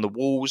who's on the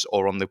walls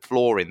or on the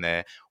floor in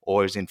there,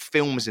 or is in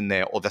films in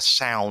there, or the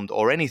sound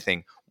or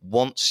anything,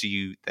 wants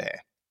you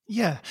there.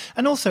 Yeah.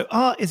 And also,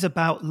 art is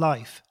about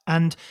life.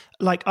 And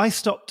like I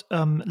stopped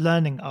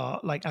learning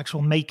art, like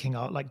actual making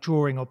art, like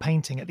drawing or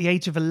painting at the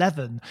age of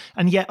 11.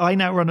 And yet I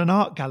now run an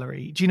art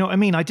gallery. Do you know what I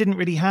mean? I didn't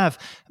really have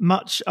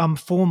much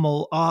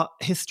formal art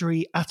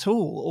history at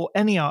all, or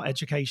any art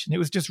education. It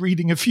was just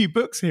reading a few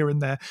books here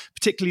and there,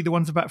 particularly the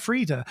ones about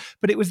Frida.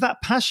 But it was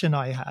that passion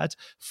I had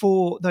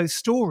for those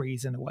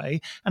stories in a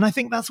way. And I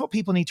think that's what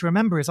people need to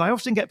remember, is I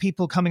often get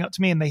people coming up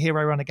to me and they hear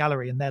I run a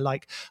gallery and they're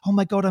like, oh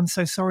my God, I'm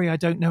so sorry, I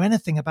don't know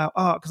anything about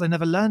art because I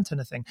never learned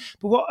anything.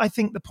 But what I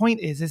think the point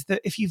is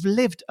that if you've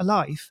lived a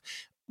life,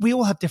 we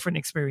all have different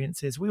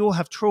experiences. We all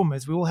have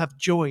traumas. We all have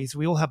joys.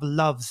 We all have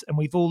loves, and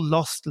we've all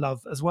lost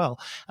love as well.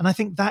 And I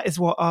think that is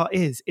what art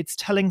is. It's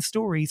telling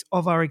stories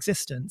of our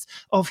existence,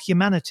 of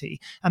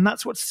humanity. And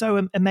that's what's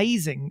so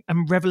amazing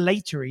and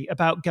revelatory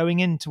about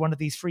going into one of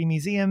these free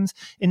museums,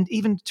 and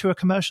even to a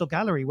commercial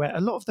gallery, where a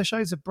lot of the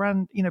shows are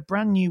brand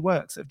new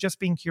works that have just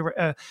been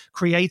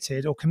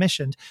created or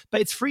commissioned,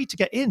 but it's free to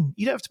get in.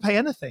 You don't have to pay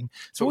anything.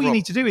 So all you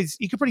need to do is,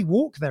 you could probably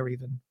walk there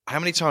even. How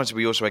many times have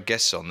we also had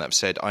guests on that have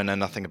said, I know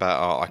nothing about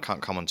art, I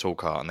can't come and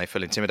talk art, and they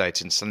feel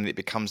intimidated, and suddenly it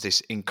becomes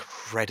this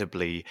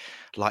incredibly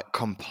like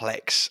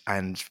complex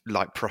and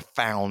like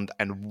profound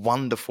and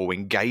wonderful,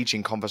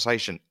 engaging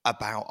conversation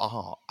about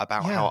art,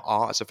 about how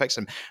art affects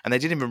them. And they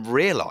didn't even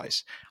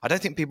realise. I don't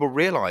think people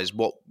realise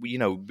what,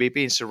 we're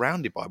being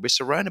surrounded by. We're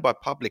surrounded by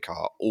public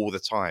art all the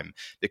time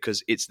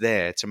because it's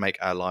there to make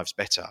our lives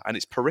better, and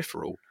it's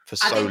peripheral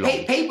for I so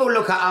think long. people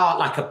look at art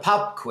like a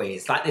pub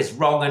quiz, like there's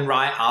wrong and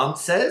right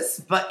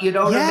answers, but you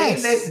know what I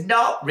mean? There's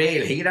not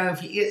really. You know,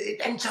 if you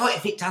enjoy it,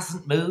 if it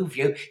doesn't move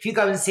you, if you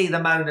go and see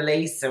the Mona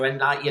Lisa and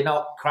like you're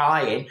not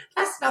crying,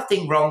 that's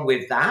nothing wrong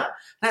with that.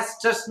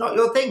 That's just not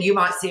your thing. You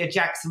might see a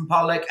Jackson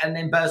Pollock and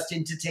then burst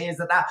into tears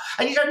at that.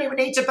 And you don't even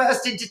need to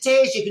burst into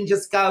tears. You can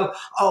just go,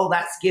 oh,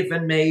 that's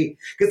given me...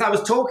 Because I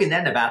was talking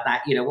then about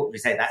that, you know, what would we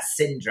say, that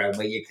syndrome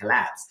where you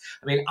collapse.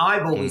 I mean,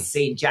 I've always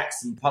seen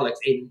Jackson Pollock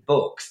in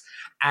books,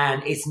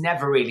 and it's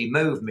never really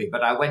moved me,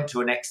 but I went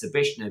to an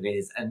exhibition of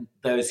his, and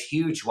those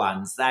huge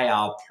ones, they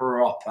are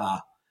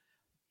proper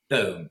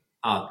boom,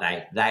 aren't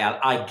they? They are.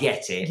 I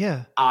get it.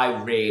 Yeah.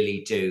 I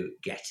really do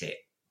get it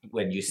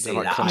when you see They're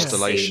like that.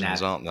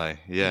 constellations, aren't they?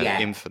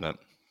 Yeah, infinite.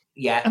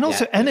 Yeah. And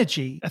also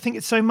energy. I think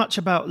it's so much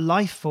about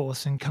life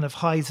force and kind of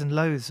highs and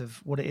lows of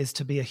what it is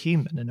to be a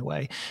human in a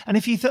way. And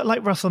if you,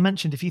 like Russell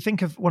mentioned, if you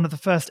think of one of the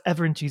first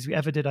ever interviews we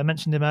ever did, I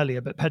mentioned him earlier,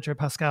 but Pedro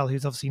Pascal,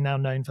 who's obviously now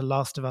known for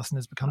Last of Us and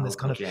has become this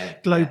kind of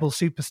global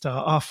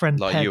superstar, our friend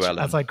like Pedro,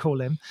 as I call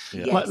him.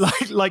 Yeah.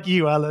 Like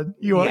you, Alan.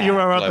 You're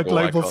our other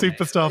global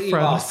superstar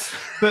friend.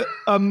 But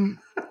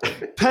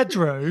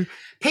Pedro...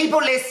 People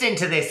listening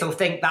to this will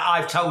think that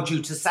I've told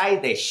you to say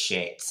this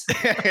shit.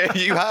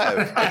 You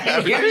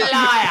have. You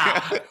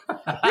liar.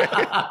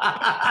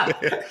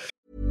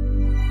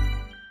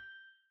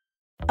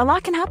 A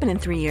lot can happen in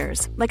 3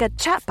 years, like a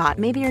chatbot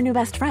may be your new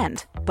best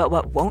friend. But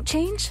what won't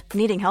change?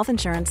 Needing health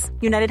insurance.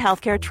 United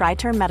Healthcare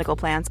Tri-Term Medical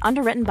Plans,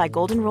 underwritten by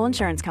Golden Rule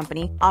Insurance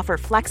Company, offer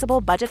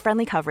flexible,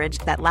 budget-friendly coverage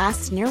that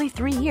lasts nearly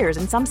 3 years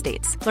in some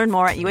states. Learn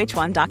more at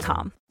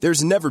uh1.com.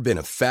 There's never been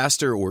a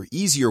faster or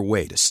easier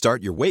way to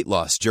start your weight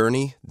loss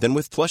journey than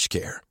with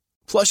PlushCare.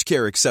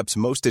 PlushCare accepts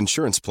most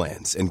insurance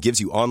plans and gives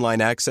you online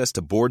access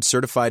to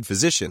board-certified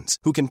physicians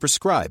who can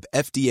prescribe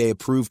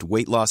FDA-approved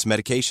weight loss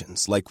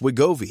medications like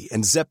Wegovy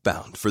and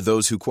Zepbound for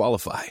those who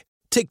qualify.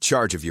 Take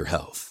charge of your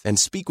health and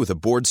speak with a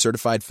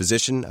board-certified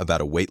physician about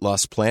a weight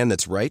loss plan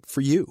that's right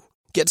for you.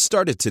 Get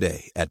started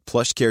today at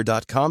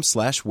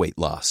plushcare.com/weight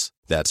loss.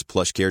 That's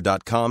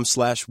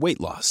plushcare.com/weight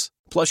loss.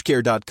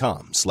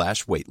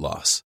 plushcare.com/weight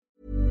loss.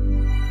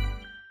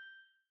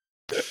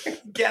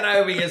 Get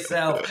over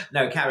yourself.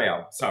 No, carry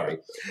on. Sorry.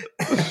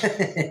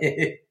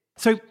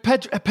 So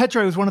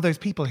Pedro was one of those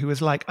people who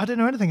was like, I don't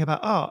know anything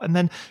about art. And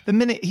then the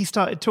minute he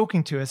started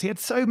talking to us, he had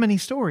so many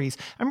stories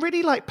and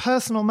really like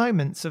personal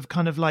moments of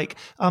kind of like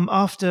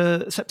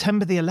after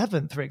September the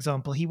 11th, for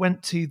example, he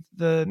went to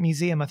the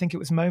museum, I think it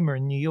was MoMA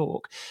in New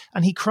York,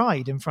 and he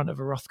cried in front of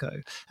a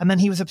Rothko. And then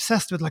he was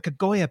obsessed with like a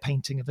Goya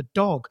painting of a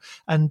dog.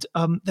 And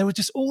there were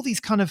just all these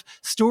kind of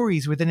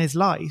stories within his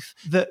life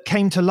that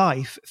came to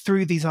life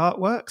through these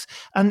artworks.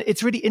 And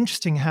it's really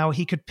interesting how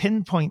he could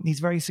pinpoint these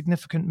very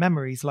significant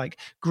memories like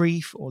grief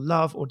or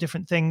love or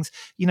different things,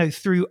 you know,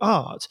 through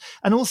art.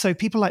 And also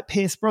people like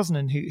Pierce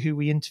Brosnan, who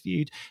we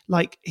interviewed,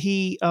 like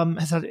he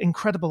has had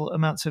incredible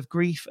amounts of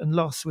grief and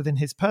loss within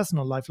his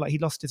personal life. Like he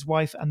lost his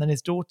wife and then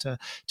his daughter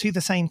to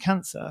the same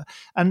cancer.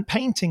 And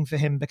painting for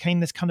him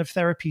became this kind of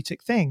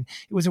therapeutic thing.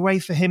 It was a way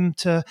for him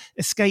to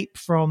escape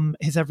from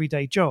his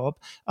everyday job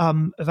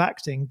of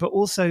acting, but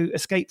also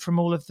escape from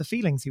all of the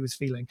feelings he was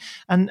feeling.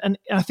 And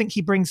I think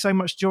he brings so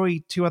much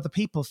joy to other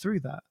people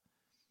through that.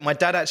 My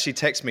dad actually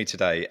texted me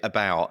today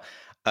about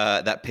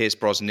that Pierce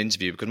Brosnan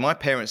interview because my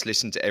parents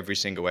listen to every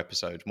single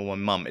episode, well, my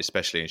mum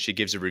especially, and she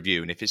gives a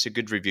review. And if it's a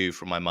good review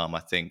from my mum, I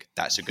think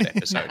that's a good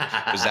episode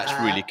because that's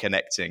really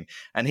connecting.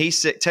 And he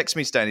texted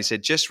me today and he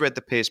said, just read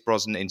the Pierce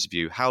Brosnan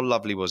interview. How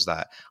lovely was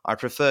that? I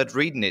preferred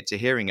reading it to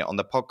hearing it on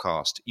the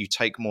podcast. You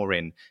take more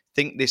in.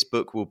 Think this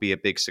book will be a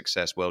big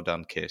success. Well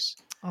done, Kiss.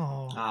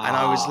 Oh. And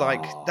I was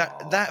like,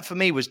 that for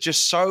me was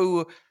just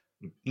so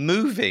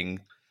moving.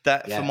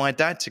 For my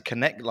dad to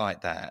connect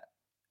like that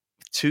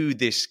to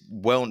this,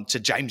 to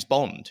James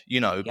Bond, you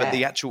know, but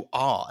the actual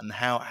art and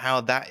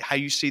how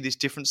you see this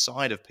different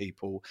side of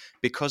people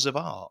because of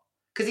art.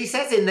 Because he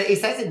says in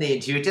the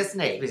interview, doesn't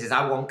he? He says,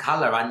 "I want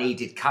colour. I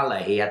needed colour."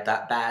 He had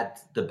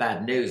the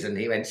bad news, and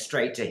he went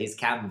straight to his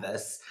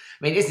canvas.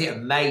 I mean, isn't it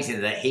amazing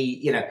that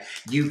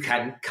you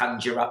can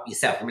conjure up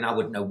yourself? I mean, I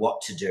wouldn't know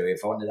what to do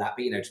if I wanted that,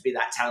 but to be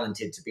that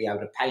talented, to be able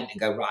to paint and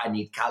go, right, I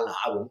need colour.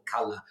 I want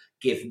colour.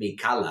 Give me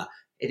colour.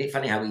 Isn't it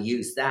funny how he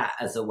used that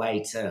as a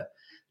way to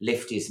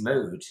lift his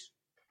mood?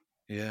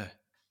 Yeah.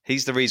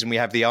 He's the reason we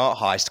have the art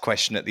heist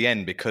question at the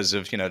end because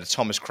of, the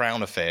Thomas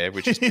Crown affair,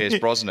 which is Pierce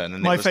Brosnan.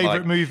 And my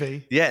favourite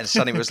movie. Yeah. And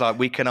suddenly it was like,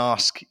 we can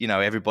ask,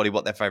 everybody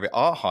what their favourite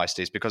art heist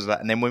is because of that.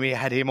 And then when we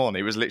had him on,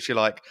 it was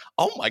literally like,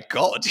 oh my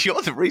God,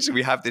 you're the reason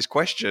we have this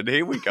question.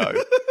 Here we go.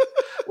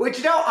 Well,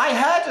 I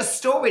heard a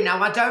story.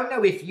 Now, I don't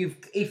know if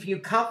you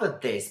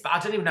covered this, but I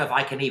don't even know if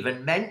I can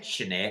even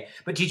mention it.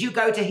 But did you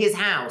go to his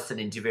house and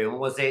interview him, or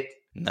was it?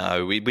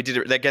 No, we did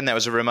it again. That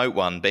was a remote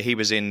one, but he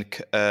was in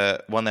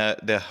one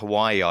of the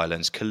Hawaii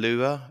Islands,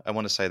 Kailua. I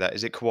want to say that.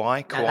 Is it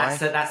Kauai? No,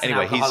 that's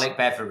anyway, an alcoholic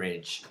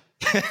beverage.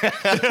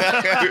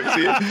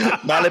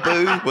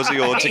 Malibu, was he,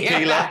 or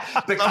tequila?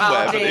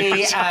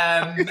 Bacardi,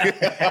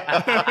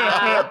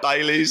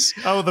 Bailey's.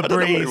 Oh, the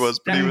breeze. It was,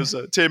 but he was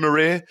Tim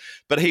Maria.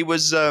 But he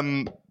was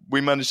we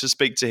managed to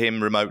speak to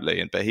him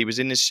remotely, but he was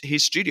in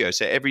his studio.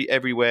 So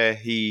everywhere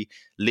he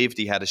lived,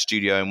 he had a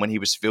studio. And when he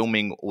was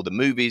filming all the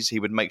movies, he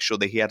would make sure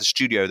that he had a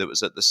studio that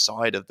was at the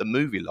side of the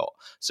movie lot.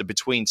 So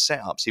between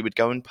setups, he would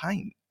go and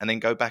paint and then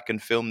go back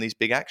and film these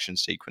big action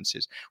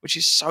sequences, which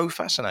is so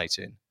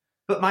fascinating.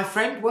 But my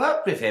friend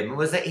worked with him and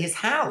was at his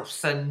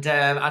house. And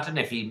I don't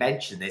know if he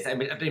mentioned this. I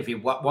mean, I don't know if he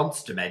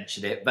wants to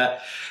mention it.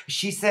 But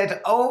she said,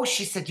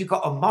 you've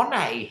got a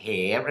Monet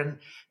here and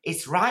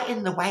it's right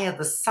in the way of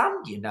the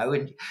sun, and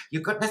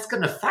that's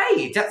going to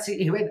fade.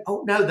 He went,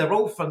 oh, no, they're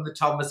all from the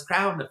Thomas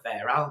Crown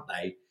affair, aren't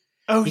they?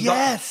 Oh, he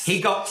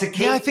got to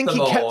keep I think them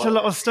he all. Kept a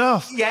lot of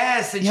stuff.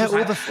 Yes. And all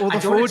like, the I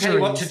don't want to tell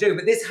you what to do,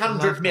 but this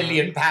 £100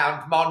 million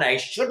Monet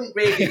shouldn't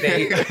really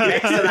be next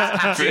to that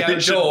patio door.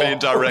 It shouldn't be in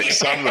direct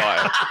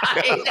sunlight.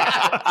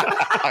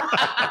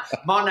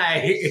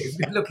 Monet is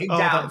looking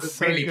down, but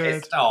so really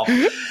good. pissed off.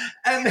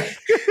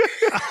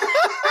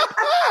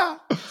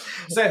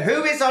 So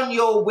who is on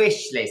your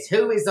wish list?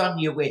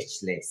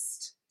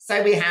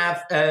 So we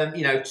have,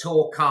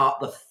 Carr,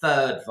 the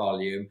third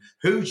volume.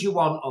 Who do you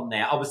want on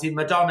there? Obviously,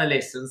 Madonna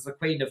listens, the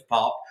Queen of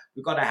Pop.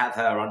 We've got to have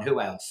her on. Who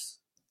else?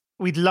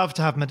 We'd love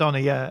to have Madonna,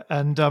 yeah.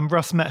 And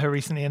Russ met her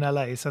recently in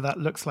LA, so that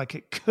looks like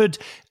it could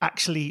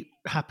actually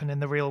happen in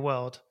the real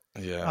world.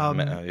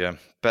 Yeah, yeah.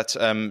 But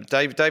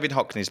David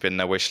Hockney's been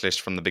on our wish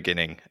list from the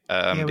beginning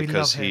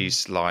because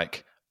he's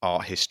like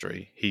art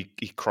history.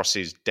 He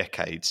crosses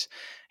decades.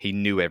 He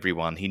knew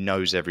everyone. He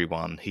knows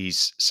everyone.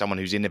 He's someone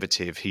who's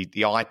innovative.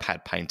 The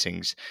iPad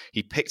paintings,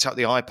 he picked up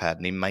the iPad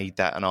and he made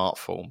that an art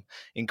form.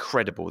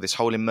 Incredible. This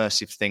whole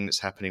immersive thing that's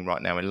happening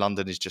right now in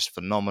London is just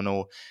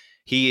phenomenal.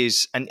 He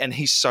is, and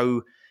he's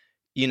so,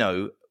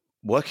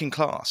 working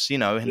class,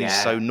 and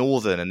he's so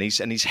northern and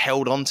he's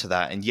held on to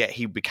that. And yet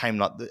he became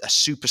like a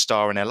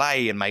superstar in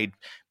LA and made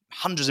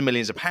hundreds of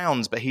millions of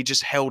pounds, but he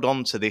just held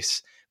on to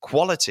this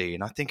quality,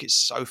 and I think it's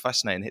so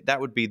fascinating. That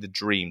would be the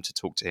dream to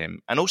talk to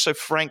him. And also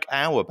Frank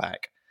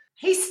Auerbach.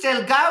 He's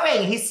still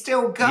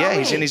going. Yeah,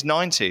 he's in his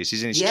 90s.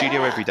 He's in his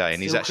studio every day,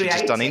 and he's actually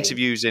just done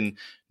interviews in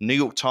New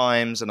York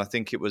Times, and I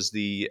think it was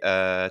the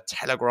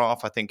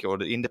Telegraph, or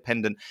the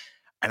Independent.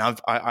 And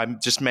I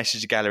just messaged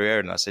the Gallery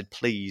owner and I said,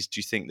 please, do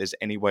you think there's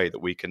any way that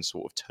we can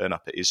sort of turn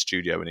up at his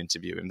studio and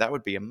interview him? That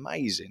would be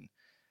amazing.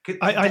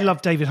 I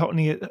love David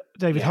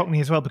Hockney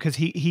as well, because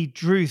he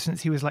drew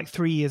since he was like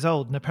 3 years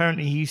old, and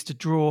apparently he used to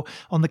draw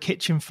on the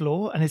kitchen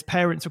floor, and his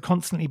parents would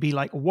constantly be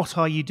like, what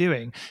are you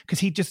doing?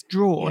 Because he'd just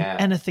draw on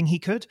anything he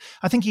could.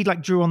 I think he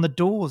like drew on the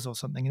doors or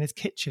something in his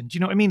kitchen. Do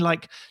you know what I mean?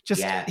 Like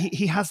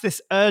he has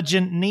this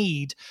urgent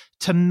need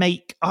to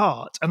make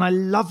art, and I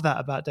love that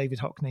about David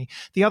Hockney.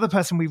 The other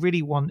person we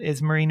really want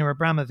is Marina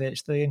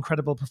Abramovich, the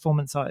incredible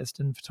performance artist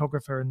and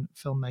photographer and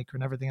filmmaker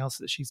and everything else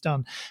that she's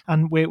done,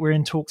 and we're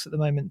in talks at the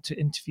moment to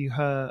interview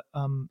her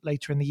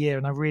later in the year,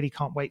 and I really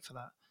can't wait for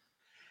that.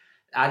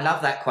 I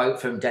love that quote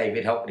from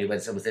David Hockney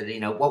when someone said,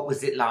 what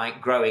was it like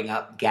growing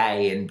up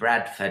gay in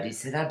Bradford? He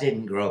said, I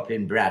didn't grow up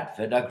in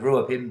Bradford. I grew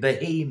up in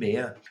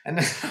Bohemia. And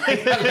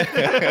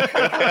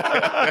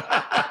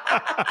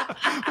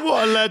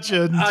what a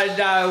legend. I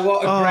know,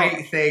 what a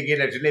great thing,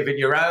 to live in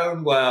your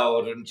own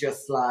world and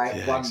just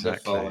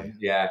wonderful. Exactly.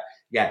 Yeah.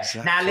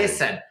 Exactly. Now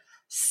listen,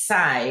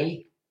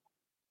 say,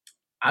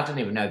 I don't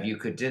even know if you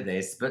could do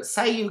this, but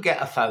say you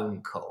get a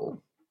phone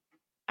call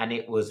and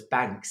it was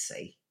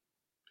Banksy.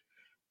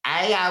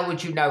 A, how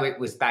would you know it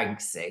was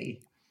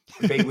Banksy?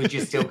 B, would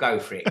you still go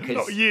for it?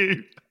 Not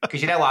you.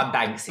 Because I'm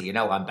Banksy.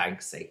 I'm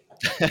Banksy.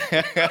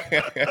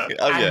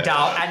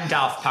 And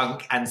Daft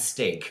Punk and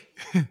Stig.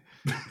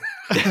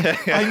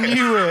 I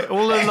knew it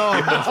all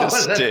along.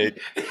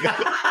 Stig.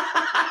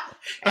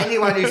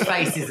 Anyone whose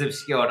face is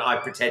obscured, I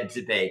pretend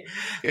to be.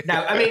 No,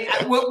 I mean,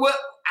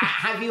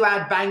 have you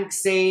had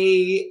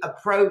Banksy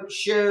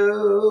approach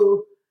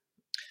you?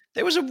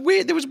 There was a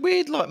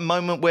weird like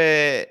moment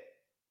where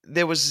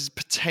there was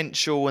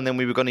potential, and then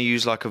we were going to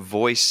use like a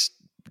voice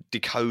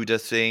decoder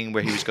thing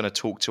where he was going to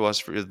talk to us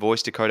through the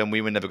voice decoder, and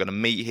we were never going to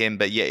meet him,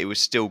 but yet it was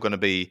still going to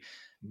be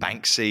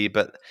Banksy,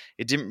 but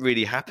it didn't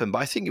really happen. But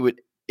I think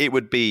it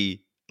would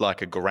be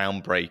like a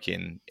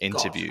groundbreaking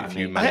interview if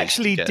you managed. I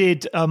actually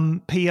did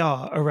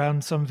PR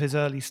around some of his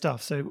early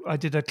stuff. So I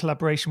did a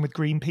collaboration with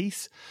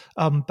Greenpeace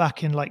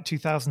back in like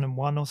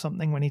 2001 or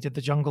something when he did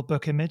the Jungle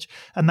Book image,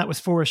 and that was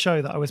for a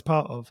show that I was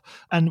part of.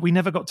 And we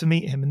never got to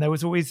meet him. And there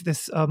was always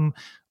this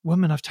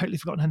woman, I've totally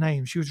forgotten her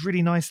name. She was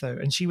really nice though,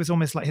 and she was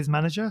almost like his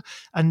manager.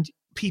 And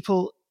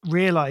people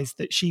realized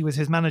that she was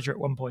his manager at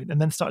one point, and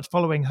then started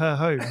following her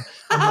home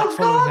and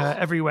following her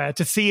everywhere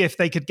to see if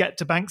they could get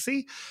to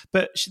Banksy,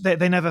 but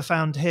they never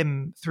found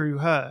him through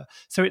her.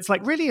 So it's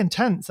like really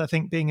intense, I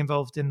think, being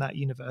involved in that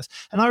universe.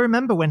 And I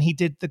remember when he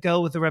did The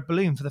Girl with the Red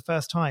Balloon for the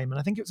first time, and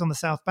I think it was on the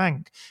South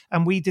Bank,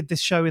 and we did this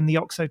show in the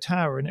Oxo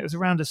Tower, and it was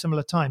around a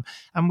similar time,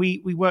 and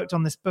we worked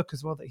on this book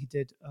as well that he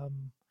did.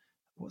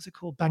 what was it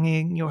called?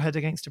 Banging Your Head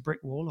Against a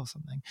Brick Wall or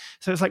something.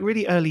 So it's like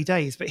really early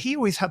days, but he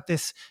always had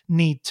this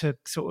need to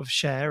sort of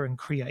share and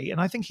create.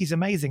 And I think he's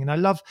amazing. And I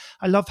love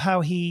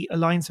how he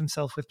aligns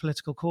himself with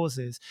political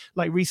causes.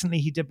 Like recently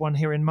he did one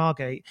here in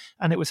Margate,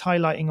 and it was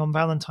highlighting on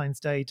Valentine's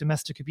Day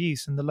domestic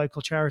abuse and the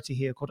local charity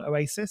here called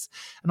Oasis.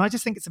 And I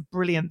just think it's a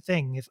brilliant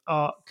thing if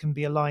art can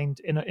be aligned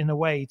in a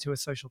way to a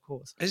social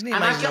cause. Isn't it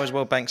amazing though as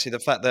well, Banksy, the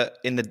fact that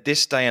in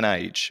this day and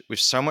age, with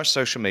so much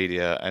social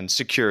media and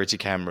security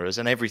cameras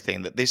and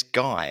everything, that this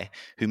guy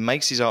who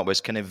makes his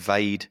artworks can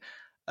evade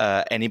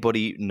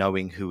anybody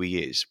knowing who he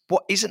is?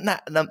 What isn't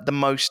that the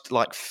most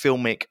like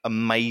filmic,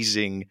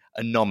 amazing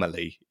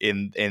anomaly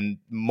in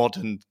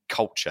modern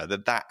culture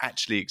that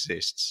actually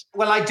exists?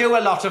 Well, I do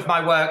a lot of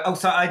my work. Oh,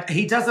 so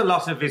he does a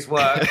lot of his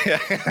work.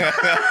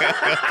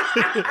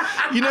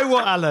 You know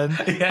what, Alan?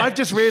 Yeah. I've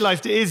just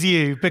realised it is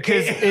you,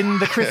 because in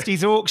the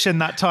Christie's auction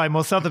that time,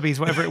 or Sotheby's,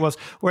 whatever it was,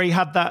 where he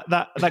had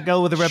that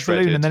girl with the red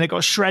balloon and then it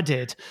got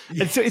shredded.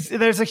 Yeah. And so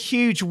there's a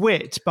huge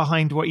wit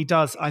behind what he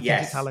does. I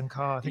think it's Alan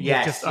Carr. I think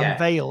he's just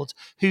unveiled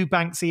who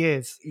Banksy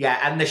is. Yeah,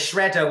 and the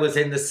shredder was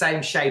in the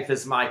same shape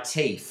as my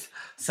teeth.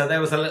 So there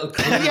was a little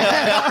clue.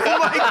 Yeah. Oh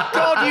my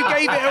God, you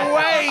gave it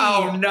away.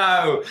 Oh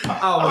no.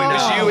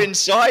 Was you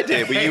inside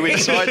it? Were you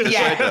inside the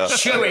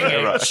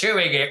shredder?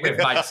 Chewing it with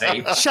my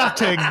teeth.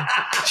 Chatting.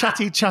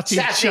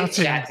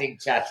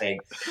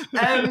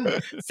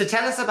 So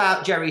tell us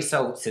about Jerry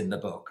Saltz in the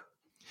book.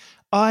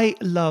 I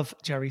love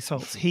Jerry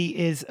Saltz. He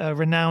is a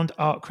renowned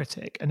art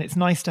critic, and it's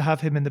nice to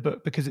have him in the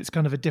book because it's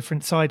kind of a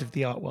different side of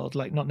the art world,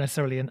 like not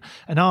necessarily an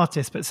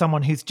artist, but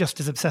someone who's just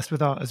as obsessed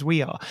with art as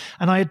we are.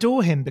 And I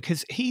adore him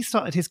because he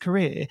started his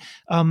career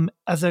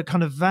as a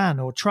kind of van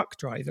or truck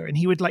driver, and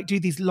he would like do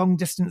these long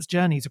distance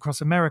journeys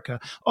across America,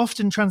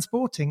 often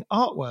transporting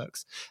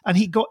artworks. And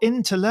he got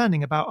into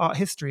learning about art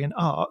history and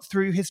art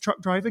through his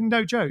truck driving,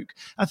 no joke.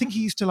 I think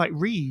he used to like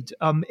read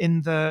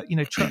in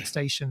the truck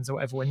stations or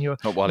whatever when you're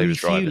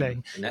refueling.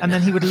 And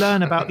then he would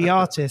learn about the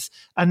artists,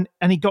 and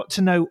he got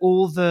to know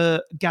all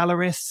the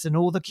gallerists and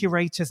all the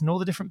curators and all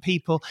the different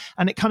people.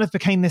 And it kind of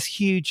became this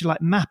huge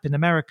like map in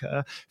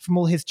America from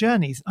all his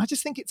journeys. I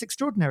just think it's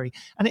extraordinary.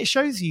 And it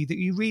shows you that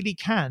you really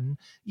can,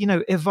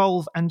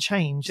 evolve and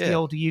change the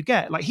older you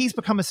get. Like he's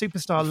become a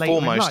superstar later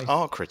in life. Foremost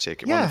art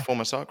critic, one of the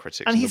foremost art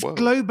critics and in the world.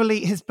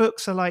 Globally, his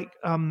books are like,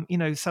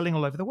 selling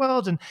all over the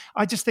world. And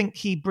I just think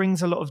he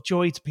brings a lot of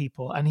joy to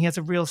people, and he has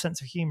a real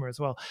sense of humor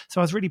as well.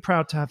 So I was really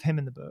proud to have him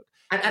in the book.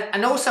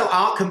 And also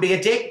art can be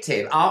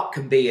addictive. Art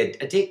can be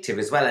addictive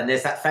as well. And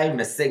there's that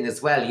famous thing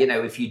as well,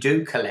 if you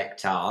do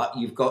collect art,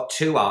 you've got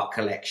two art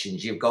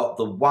collections. You've got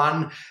the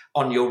one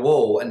on your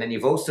wall, and then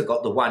you've also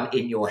got the one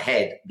in your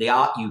head, the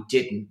art you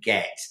didn't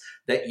get,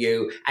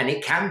 and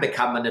it can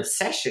become an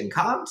obsession,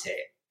 can't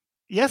it?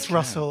 Yes,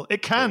 Russell,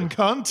 it can,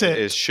 can't it? It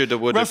is shoulda,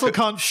 woulda, Russell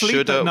can't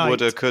sleep at night.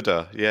 Woulda,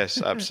 coulda.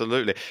 Yes,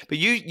 absolutely. But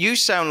you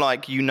sound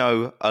like you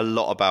know a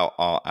lot about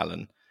art,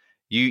 Alan.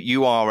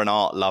 You are an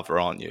art lover,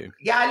 aren't you?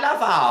 Yeah, I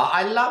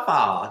love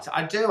art.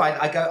 I do.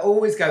 I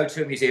always go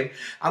to a museum.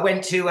 I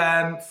went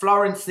to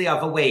Florence the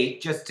other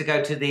week just to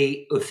go to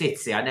the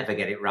Uffizi. I never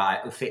get it right.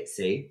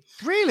 Uffizi.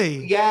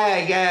 Really?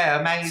 Yeah,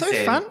 amazing. So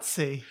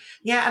fancy.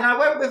 Yeah, and I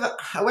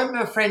went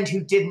with a friend who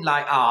didn't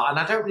like art, and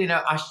I don't really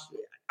know.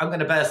 I'm going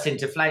to burst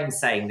into flames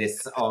saying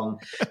this on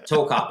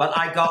Talk Art, but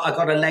I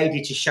got a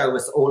lady to show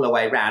us all the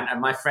way around, and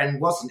my friend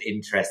wasn't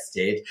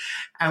interested.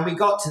 And we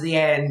got to the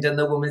end, and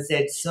the woman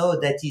said, "So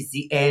that is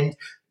the end.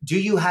 Do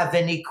you have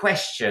any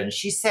questions?"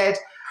 She said,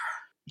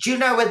 "Do you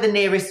know where the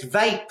nearest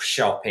vape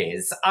shop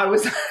is?" I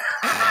was...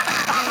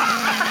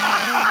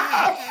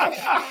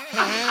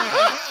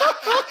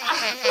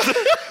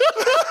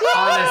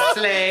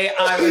 Honestly,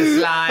 I was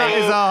like... That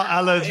is art,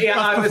 Alan. Yeah,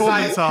 I was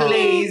like,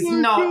 please,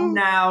 not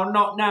now.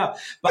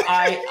 But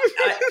I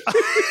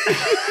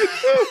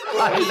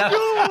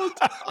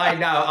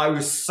know, I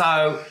was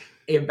so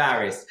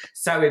embarrassed.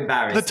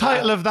 The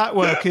title of that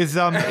work is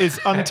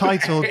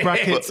Untitled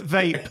brackets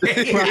vape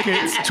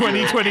brackets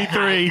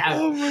 2023.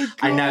 Oh my God.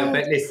 I know,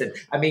 but listen,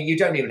 you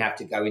don't even have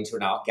to go into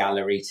an art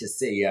gallery to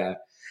see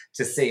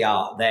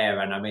art there.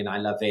 And I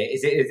love it.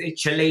 Is it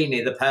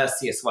Cellini, the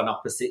Perseus one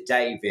opposite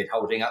David,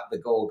 holding up the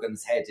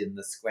Gorgon's head in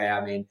the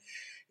square?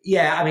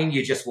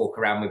 You just walk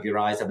around with your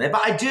eyes on there.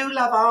 But I do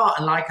love art.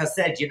 And like I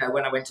said,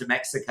 when I went to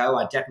Mexico,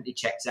 I definitely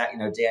checked out,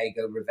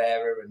 Diego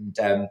Rivera. And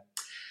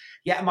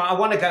I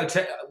want to go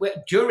to,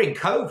 during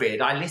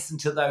COVID, I listened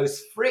to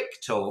those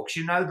Frick talks.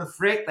 The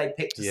Frick, they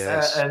picked a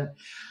certain...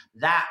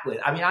 That was,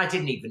 I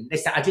didn't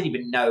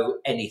even know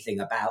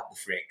anything about the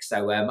Frick.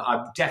 So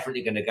I'm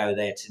definitely going to go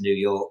there to New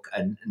York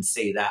and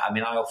see that. I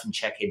often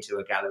check into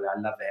a gallery.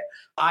 I love it.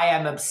 I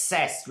am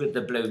obsessed with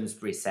the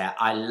Bloomsbury set.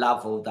 I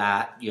love all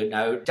that,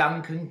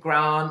 Duncan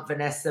Grant,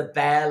 Vanessa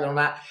Bell, and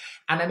that.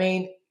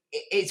 And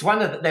it's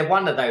they're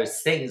one of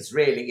those things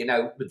really,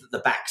 with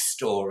the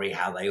backstory,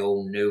 how they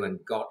all knew and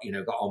got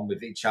on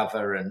with each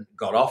other and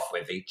got off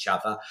with each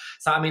other.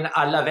 So,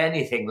 I love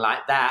anything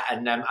like that.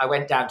 And I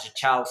went down to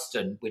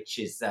Charleston, which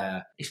is,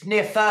 it's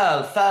near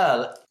Firle,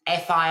 Firle,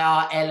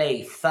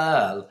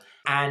 Firle.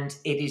 And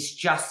it is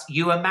just,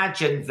 you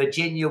imagine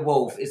Virginia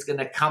Woolf is going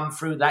to come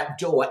through that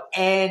door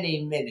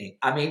any minute.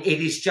 I mean, it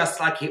is just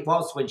like it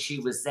was when she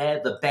was there,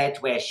 the bed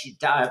where she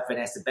died,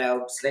 Vanessa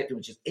Bell slept and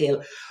was just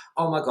ill.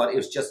 Oh my God, it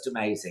was just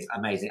amazing,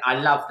 amazing. I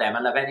love them. I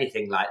love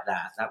anything like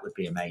that. That would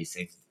be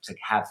amazing to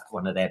have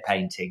one of their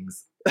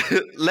paintings.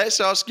 Let's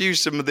ask you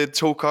some of the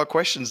talk art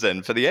questions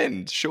then for the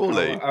end,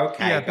 surely. Oh,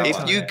 okay. Yeah,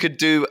 If you could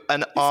do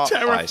an art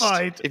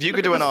heist, if you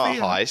could do an art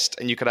heist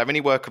and you could have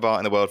any work of art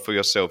in the world for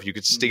yourself, you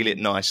could steal it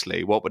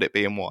nicely, what would it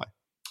be and why?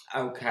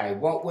 Okay,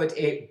 what would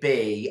it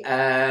be?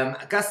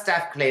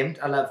 Gustav Klimt,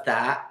 I love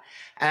that.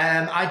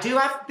 I do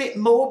have a bit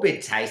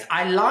morbid taste.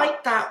 I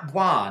like that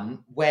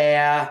one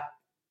where,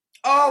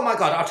 oh my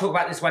God, I'll talk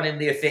about this one in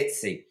the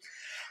Uffizi.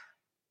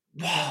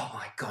 Oh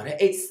my God,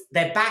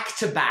 they're back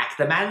to back.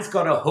 The man's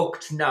got a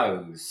hooked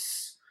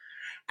nose,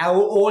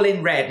 all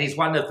in red, and he's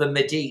one of the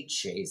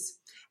Medicis.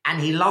 And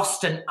he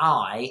lost an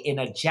eye in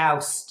a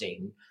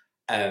jousting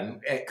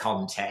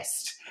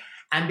contest.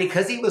 And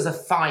because he was a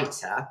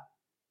fighter,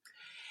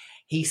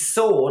 he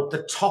sawed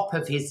the top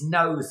of his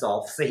nose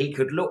off so he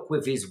could look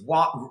with his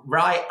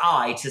right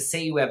eye to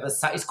see whether...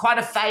 It's quite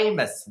a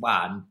famous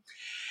one.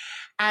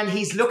 And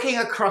he's looking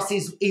across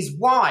his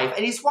wife,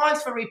 and his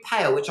wife's very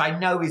pale, which I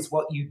know is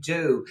what you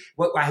do,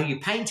 how you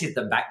painted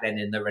them back then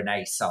in the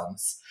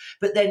Renaissance.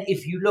 But then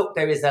if you look,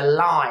 there is a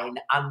line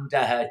under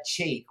her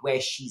cheek where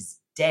she's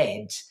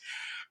dead,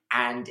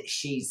 and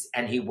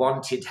he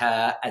wanted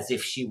her as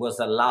if she was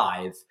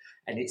alive.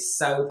 And it's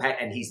so,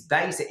 and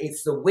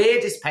it's the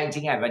weirdest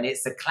painting ever, and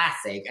it's a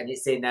classic, and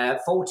it's in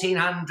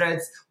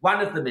 1400s,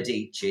 one of the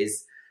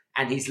Medicis,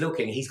 and he's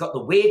got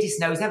the weirdest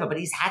nose ever, but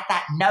he's had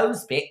that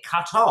nose bit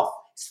cut off.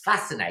 It's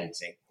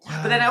fascinating.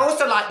 Wow. But then I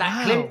also like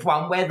that Klimt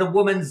one where the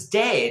woman's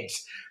dead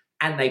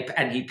and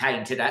he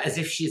painted her as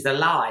if she's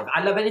alive.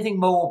 I love anything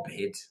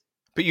morbid.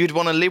 But you'd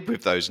want to live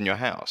with those in your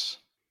house.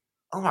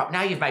 All right,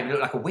 now you've made me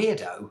look like a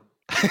weirdo.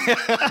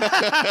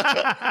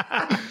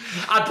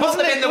 I'd put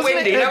them in the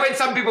window. You know when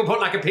some people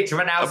put like a picture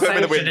of an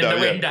Alsatian in the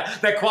window?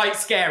 They're quite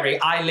scary.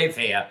 I live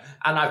here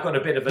and I've got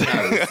a bit of a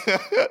nose.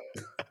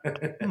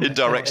 In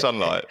direct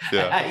sunlight.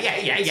 Yeah.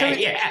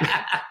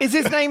 Yeah. Is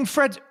his name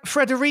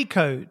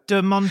Federico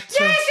da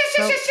Montefeltro?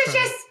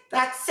 Yes.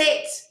 That's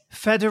it.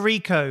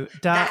 Federico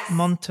da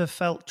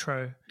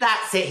Montefeltro.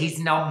 That's it. He's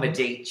not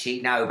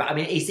Medici, no. But I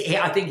mean,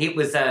 I think it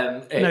was...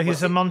 no,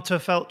 he's a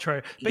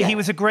Montefeltro. But he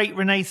was a great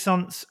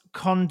Renaissance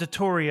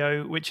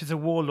condottiero, which is a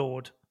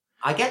warlord.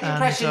 I get the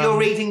impression you're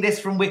reading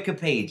this from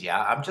Wikipedia.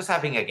 I'm just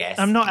having a guess.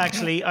 I'm not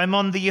actually. I'm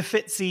on the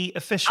Uffizi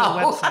official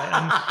website.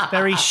 I'm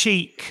very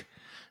chic.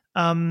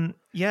 I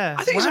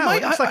think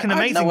it's like an amazing painting.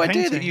 I had no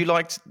idea that you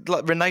liked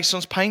like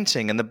Renaissance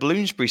painting and the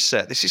Bloomsbury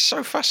set. This is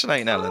so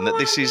fascinating, Ellen, that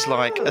this is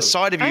like a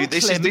side of you.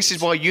 This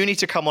is why you need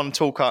to come on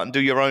Talk Art and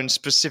do your own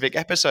specific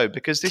episode,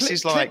 because this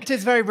is like... Klimt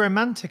is very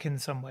romantic in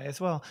some way as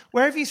well.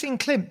 Where have you seen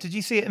Klimt? Did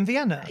you see it in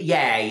Vienna?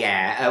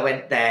 Yeah. I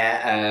went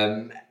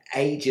there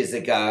ages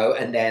ago,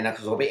 and then I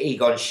saw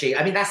Egon Schiele.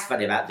 I mean, that's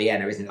funny about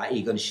Vienna, isn't it? Like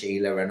Egon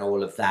Schiele and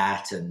all of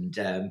that, and...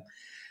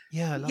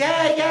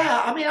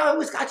 I mean,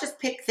 I just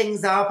pick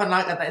things up, and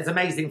like there's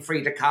amazing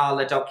Frida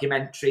Kahlo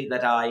documentary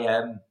that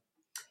I,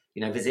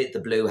 visit the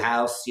Blue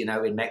House,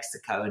 in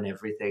Mexico and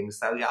everything.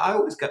 So yeah, I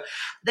always go.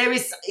 Do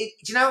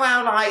you know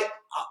how like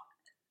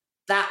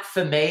that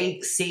for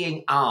me,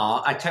 seeing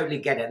art, I totally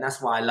get it, and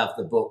that's why I love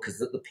the book, because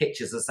the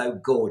pictures are so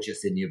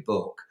gorgeous in your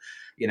book.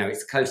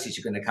 It's the closest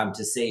you're going to come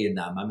to seeing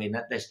them. I mean,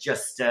 there's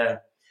just. It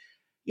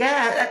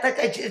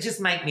just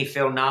make me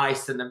feel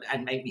nice and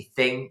make me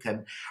think.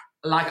 And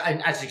like,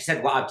 as you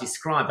said, what I've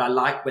described, I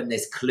like when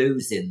there's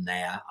clues in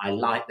there.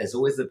 There's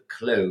always a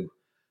clue,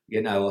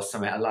 or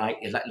something. I like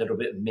a little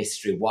bit of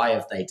mystery. Why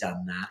have they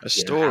done that? A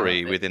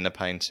story within the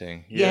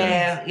painting.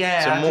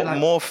 Yeah. So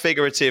more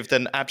figurative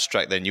than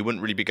abstract then. You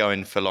wouldn't really be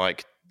going for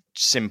like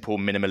simple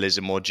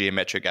minimalism or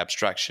geometric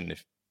abstraction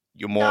if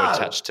you're more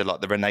attached to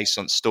like the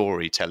Renaissance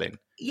storytelling.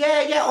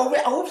 Yeah.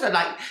 Also,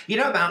 like,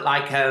 about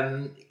like,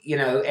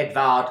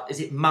 Edvard,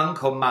 is it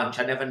Munch or Munch?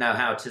 I never know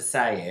how to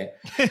say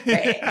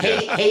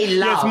it. He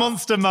loves... Yes,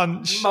 Monster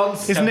Munch.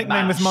 His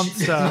nickname was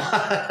Monster.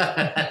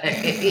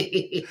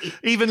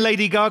 Even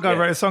Lady Gaga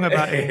wrote a song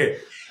about him.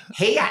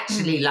 He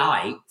actually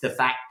liked the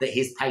fact that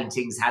his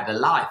paintings had a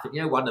life.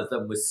 And, one of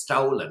them was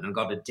stolen and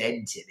got a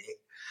dent in it.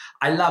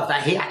 I love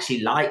that. He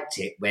actually liked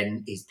it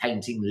when his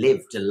painting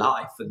lived a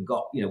life and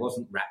got,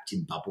 wasn't wrapped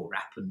in bubble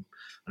wrap, and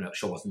I'm not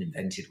sure wasn't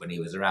invented when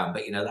he was around,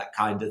 but that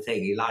kind of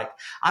thing. I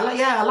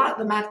like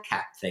the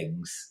madcap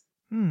things.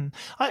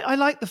 I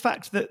like the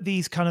fact that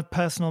these kind of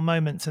personal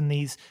moments and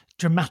these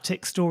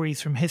dramatic stories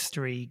from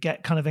history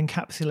get kind of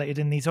encapsulated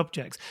in these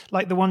objects.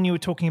 Like the one you were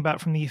talking about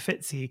from the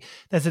Uffizi,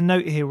 there's a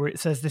note here where it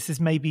says this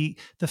is maybe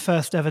the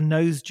first ever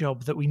nose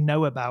job that we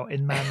know about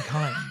in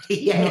mankind. Yes.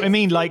 You know what I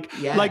mean? Like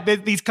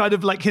these kind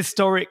of like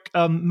historic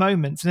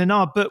moments. And in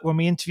our book, when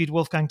we interviewed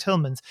Wolfgang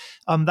Tillmans,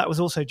 that was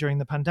also during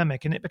the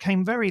pandemic, and it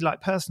became very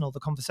like personal, the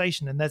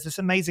conversation. And there's this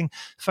amazing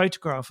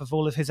photograph of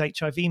all of his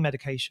HIV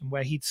medication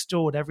where he'd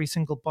stored every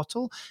single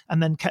bottle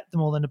and then kept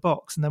them all in a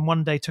box, and then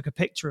one day took a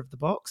picture of the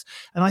box.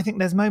 And I think think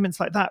there's moments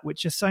like that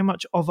which are so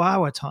much of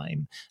our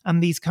time,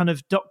 and these kind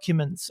of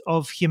documents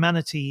of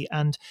humanity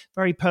and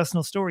very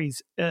personal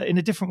stories in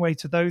a different way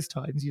to those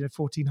times,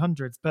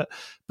 1400s. But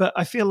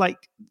I feel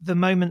like the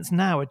moments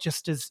now are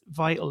just as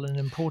vital and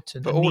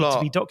important and need to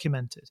be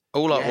documented.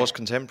 All art was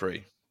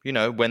contemporary.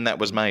 When that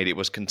was made, it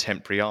was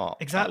contemporary art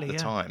at the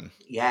time.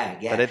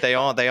 Yeah. But they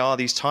are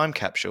these time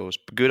capsules.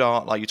 Good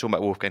art, like you're talking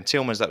about Wolfgang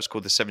Tillmans, that was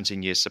called the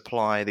 17 Years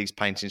Supply. These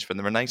paintings from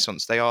the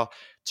Renaissance, they are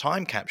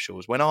time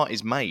capsules. When art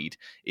is made,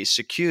 it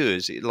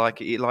secures, it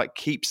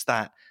keeps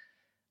that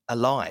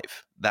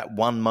alive, that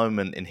one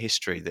moment in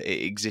history that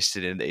it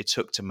existed and that it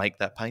took to make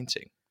that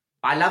painting.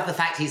 I love the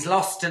fact he's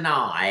lost an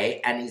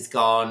eye and he's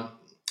gone,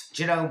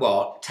 do you know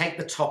what? Take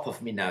the top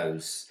of my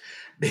nose.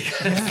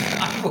 Because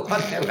I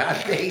want to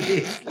be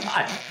this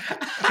life.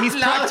 He's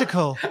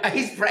practical.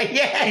 He's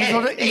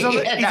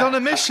on a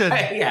mission.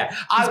 Yeah.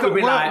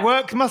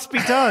 Work must be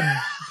done.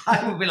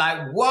 I would be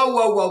like,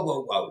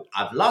 whoa.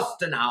 I've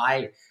lost an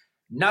eye.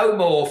 No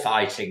more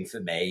fighting for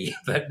me.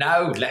 But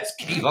no, let's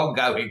keep on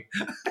going.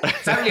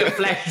 It's only a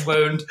flesh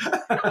wound.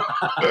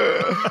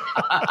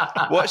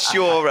 What's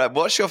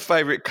your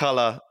favourite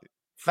colour?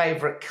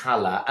 Favourite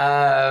colour?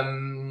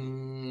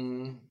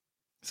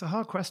 It's a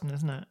hard question,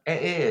 isn't it?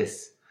 It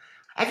is.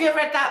 Have you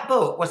read that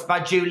book? Was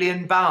by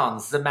Julian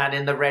Barnes, The Man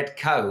in the Red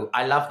Coat?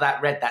 I love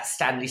that. Read that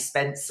Stanley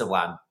Spencer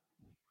one.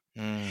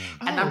 And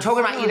I'm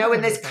talking about,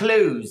 when there's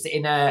clues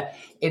in a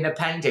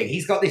painting.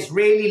 He's got this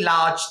really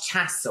large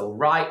tassel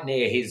right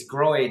near his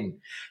groin.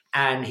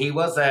 And he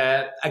was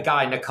a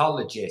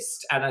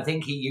gynecologist, and I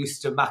think he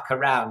used to muck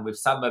around with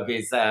some of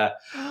his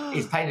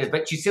paintings.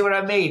 But you see what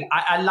I mean?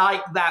 I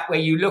like that, where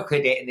you look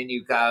at it and then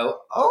you go,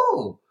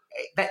 oh,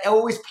 they're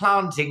always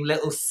planting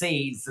little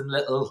seeds and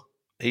little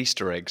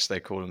Easter eggs, they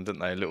call them, don't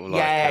they? Little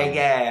like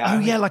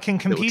like in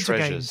computer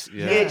games.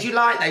 Yeah, do you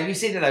like that? You've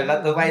seen it though,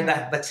 like the way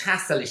that the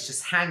tassel is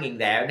just hanging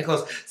there, and of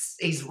course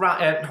he's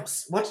right.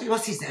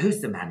 What's his?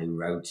 Who's the man who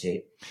wrote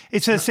it?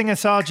 It's a Singer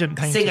Sargent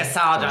painting. Singer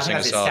Sargent. I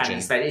think that's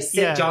his Stanley.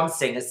 It's John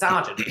Singer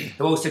Sargent,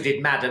 who also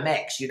did Madame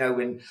X.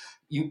 When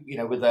he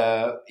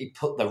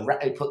put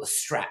the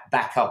strap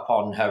back up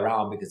on her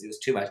arm because it was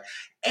too much.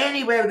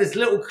 Anywhere there's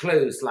little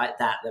clues like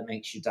that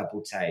makes you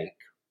double take.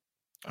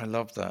 I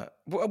love that.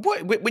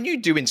 When you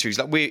do interviews,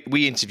 like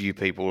we interview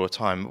people all the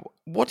time,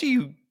 what do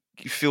you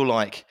feel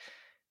like,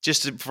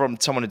 just from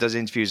someone who does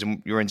interviews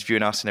and you're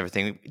interviewing us and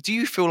everything, do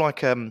you feel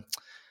like a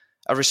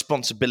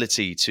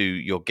responsibility to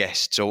your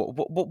guests, or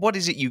what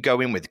is it you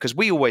go in with? Because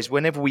we always,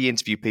 whenever we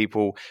interview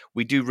people,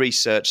 we do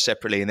research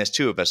separately, and there's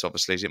two of us,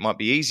 obviously, so it might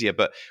be easier,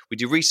 but we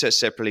do research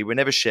separately. We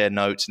never share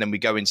notes, and then we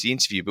go into the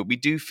interview, but we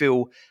do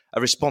feel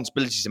a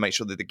responsibility to make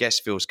sure that the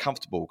guest feels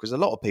comfortable, because a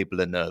lot of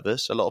people are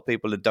nervous, a lot of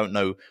people don't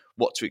know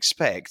what to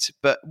expect.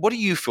 But what do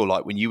you feel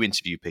like when you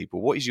interview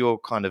people? What is your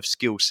kind of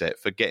skill set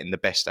for getting the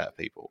best out of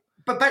people?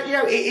 But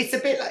it's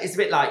a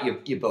bit like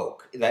your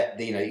book that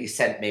you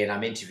sent me and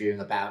I'm interviewing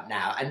about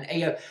now.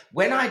 And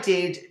when I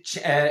did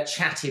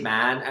Chatty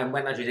Man, and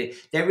when I did it,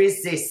 there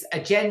is this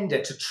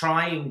agenda to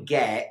try and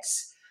get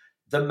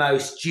the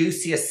most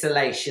juiciest,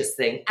 salacious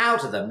thing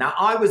out of them. Now,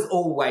 I was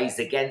always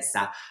against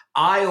that.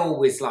 I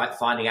always like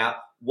finding out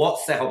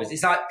what's their hobbies.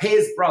 It's like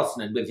Pierce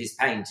Brosnan with his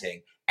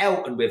painting,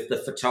 Elton with the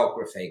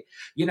photography.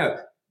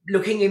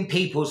 Looking in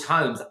people's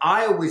homes,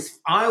 I always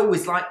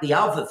liked the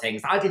other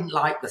things. I didn't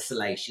like the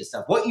salacious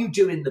stuff. What you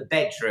do in the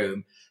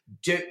bedroom,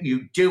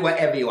 you do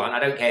whatever you want. I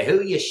don't care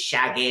who you're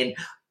shagging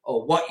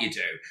or what you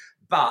do.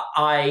 But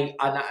I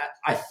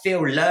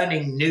feel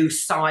learning new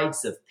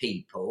sides of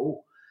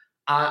people,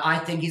 I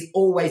think is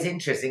always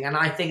interesting. And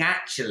I think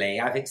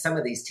some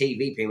of these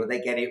TV people,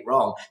 they get it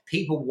wrong.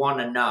 People want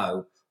to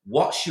know,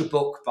 what's your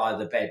book by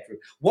the bedroom?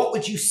 What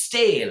would you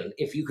steal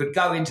if you could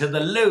go into the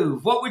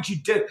Louvre? What would you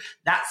do?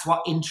 That's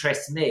what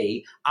interests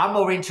me. I'm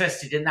more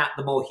interested in that,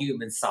 the more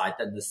human side,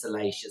 than the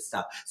salacious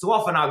stuff. So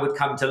often I would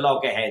come to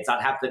loggerheads.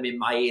 I'd have them in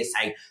my ear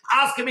saying,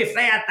 ask them if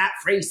they had that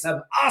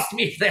threesome. Ask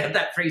me if they had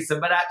that threesome.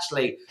 But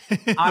actually,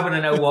 I want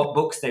to know what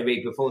books they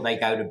read before they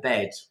go to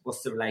bed.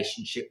 What's the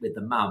relationship with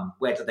the mum?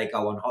 Where do they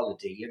go on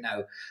holiday?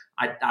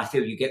 I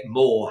feel you get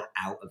more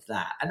out of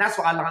that. And that's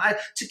what I like.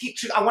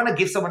 I want to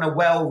give someone a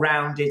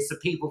well-rounded, so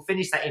people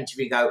finish that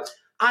interview and go,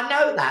 I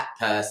know that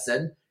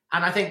person.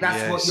 And I think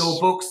that's what your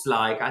book's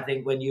like. I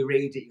think when you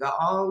read it, you go,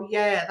 oh,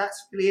 yeah,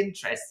 that's really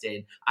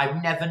interesting. I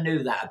never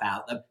knew that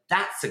about them.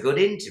 That's a good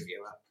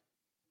interviewer.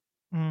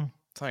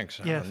 Thanks,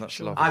 Alan. Yeah, that's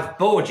sure. lovely. I've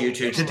bored you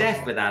two to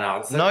death with that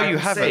answer. No, you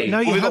haven't. No,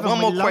 you We've got haven't.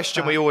 one more We love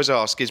question that. we always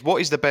ask is, what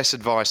is the best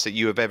advice that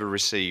you have ever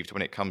received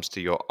when it comes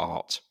to your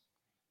art?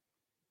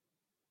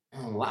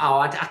 Oh,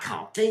 I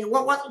can't think.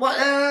 What?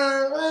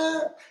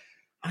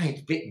 I mean,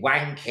 it's a bit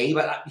wanky,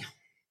 but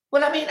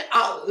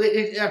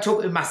I talk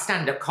with my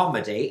stand-up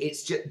comedy.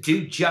 It's just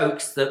do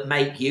jokes that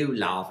make you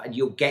laugh, and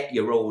you'll get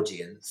your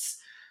audience.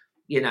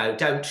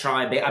 don't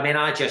try and be. I mean,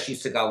 I just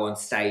used to go on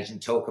stage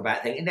and talk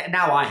about things. And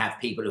now I have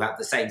people who have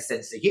the same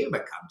sense of humour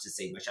come to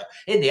see my show.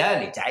 In the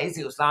early days,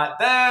 it was like,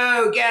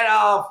 boo, get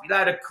off, you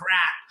load of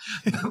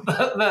crap.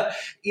 but,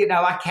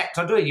 I kept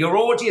on doing it. Your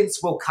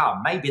audience will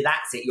come. Maybe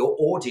that's it. Your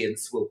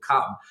audience will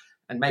come.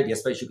 And maybe I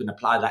suppose you can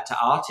apply that to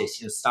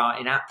artists,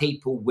 starting out.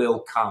 People will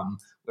come,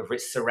 whether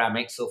it's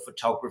ceramics or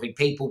photography.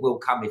 People will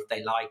come if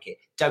they like it.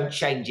 Don't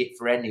change it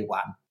for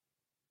anyone.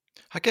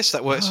 I guess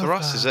that works for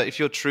us, is that if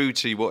you're true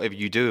to whatever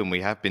you do, and we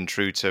have been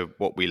true to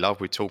what we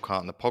love with Talk Art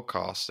and the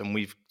podcast, and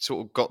we've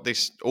sort of got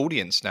this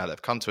audience now that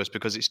have come to us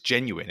because it's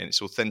genuine and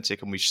it's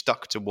authentic, and we've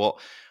stuck to what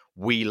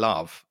we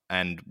love,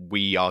 and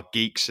we are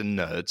geeks and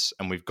nerds,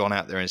 and we've gone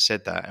out there and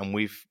said that, and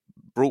we've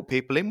brought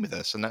people in with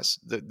us, and that's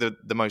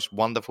the most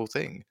wonderful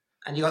thing.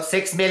 And you got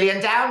 6 million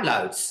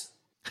downloads.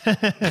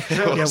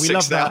 Yeah, we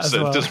love that as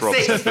well. Just Rob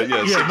said, but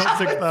yeah, not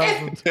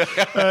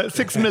 6,000.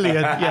 6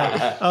 million,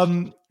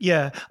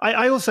 yeah.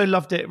 I also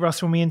loved it,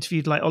 Russ, when we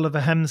interviewed like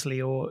Oliver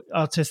Hemsley or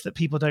artists that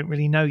people don't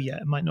really know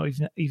yet and might not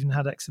even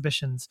had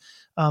exhibitions,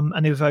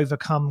 and who've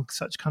overcome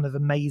such kind of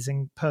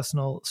amazing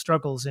personal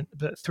struggles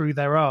but through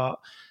their art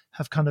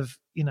have kind of,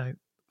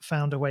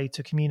 found a way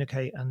to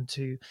communicate and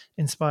to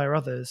inspire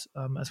others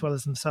as well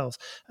as themselves.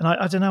 And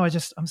I don't know,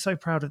 I'm so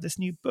proud of this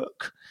new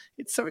book.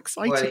 It's so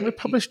exciting. Well, We're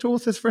published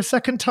authors for a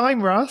second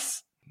time,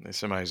 Russ.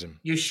 It's amazing.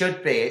 You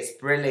should be. It's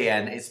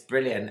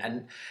brilliant.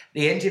 And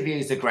the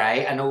interviews are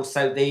great, and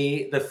also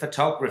the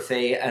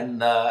photography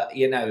and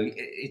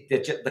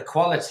the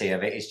quality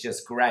of it is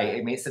just great.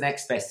 I mean, it's the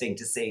next best thing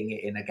to seeing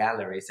it in a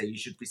gallery, so you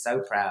should be so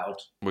proud.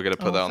 We're going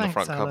to put that on the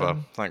front cover.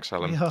 Thanks,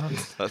 Alan. Yeah.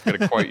 That's going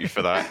to quote you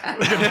for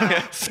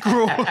that.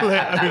 Scrawl it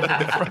over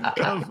the front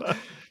cover.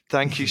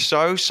 Thank you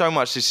so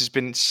much. This has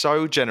been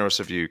so generous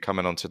of you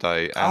coming on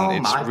today,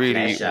 and it's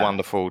really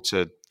wonderful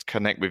to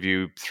connect with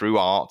you through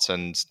art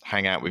and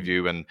hang out with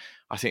you, and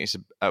I think it's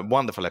a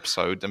wonderful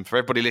episode. And for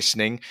everybody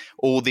listening,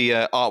 all the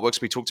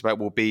artworks we talked about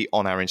will be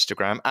on our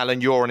Instagram.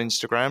 Alan, you're on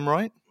Instagram,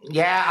 right?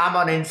 Yeah, I'm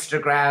on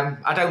Instagram.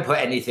 I don't put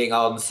anything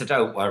on, so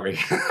don't worry.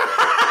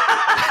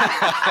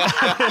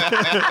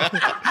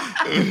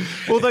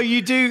 Although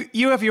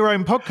you have your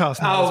own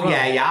podcast now as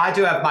well. Yeah, I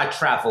do have my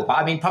travel, but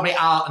I mean, probably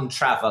art and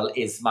travel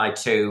is my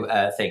two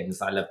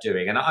things I love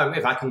doing, and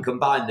if I can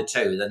combine the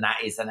two, then that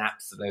is an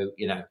absolute,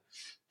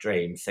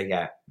 dream. So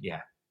yeah.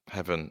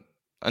 Heaven.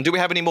 And do we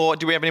have any more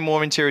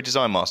interior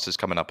design masters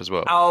coming up as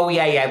well? Oh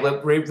yeah.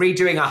 We're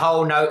redoing a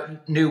whole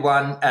new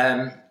one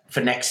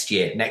for next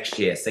year.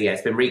 So yeah,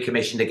 it's been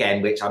recommissioned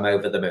again, which I'm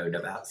over the moon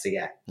about. So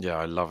yeah. Yeah,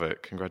 I love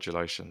it.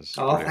 Congratulations.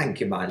 Oh, brilliant. Thank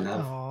you, my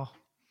love. Oh,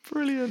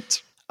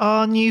 brilliant.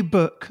 Our new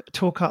book,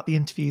 Talk Art: The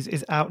Interviews,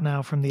 is out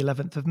now from the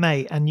 11th of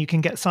May, and you can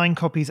get signed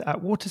copies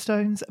at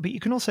Waterstones, but you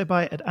can also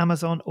buy it at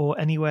Amazon or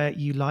anywhere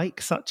you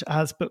like, such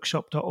as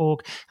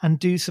bookshop.org, and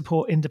do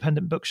support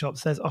independent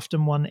bookshops. There's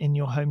often one in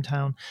your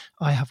hometown.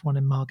 I have one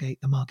in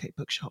Margate, the Margate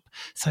Bookshop.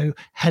 So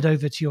head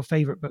over to your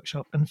favourite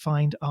bookshop and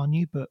find our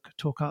new book,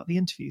 Talk Art: The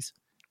Interviews.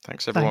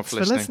 Thanks everyone for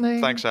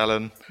listening. Thanks,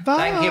 Alan. Bye.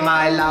 Thank you,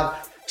 my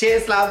love.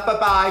 Cheers, love.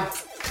 Bye-bye.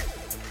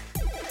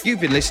 You've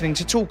been listening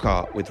to Talk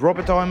Art with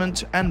Robert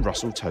Diamond and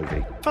Russell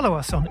Tovey. Follow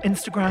us on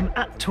Instagram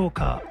at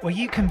Talk Art, where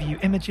you can view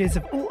images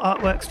of all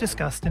artworks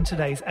discussed in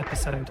today's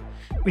episode,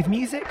 with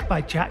music by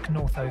Jack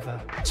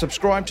Northover.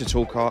 Subscribe to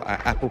Talk Art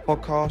at Apple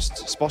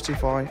Podcasts,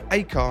 Spotify,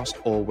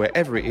 Acast, or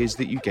wherever it is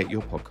that you get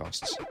your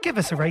podcasts. Give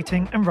us a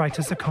rating and write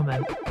us a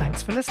comment.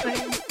 Thanks for listening.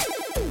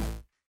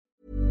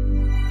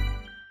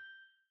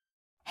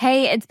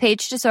 Hey, it's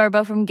Paige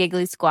DeSorbo from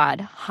Giggly Squad.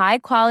 High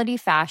quality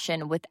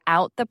fashion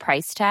without the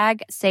price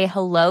tag. Say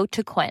hello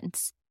to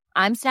Quince.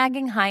 I'm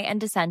snagging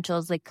high-end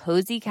essentials like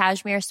cozy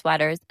cashmere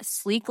sweaters,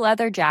 sleek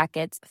leather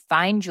jackets,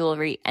 fine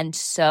jewelry, and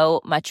so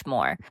much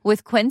more.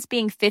 With Quince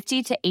being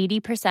 50 to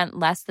 80%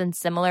 less than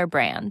similar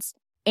brands.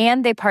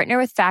 And they partner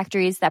with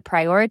factories that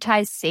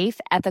prioritize safe,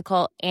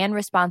 ethical, and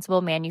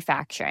responsible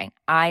manufacturing.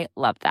 I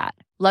love that.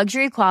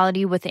 Luxury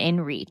quality within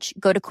reach.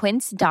 Go to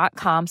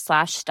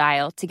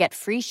quince.com/style to get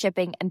free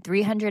shipping and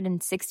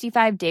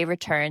 365-day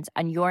returns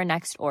on your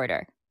next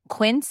order.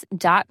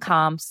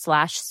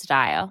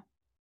 Quince.com/style.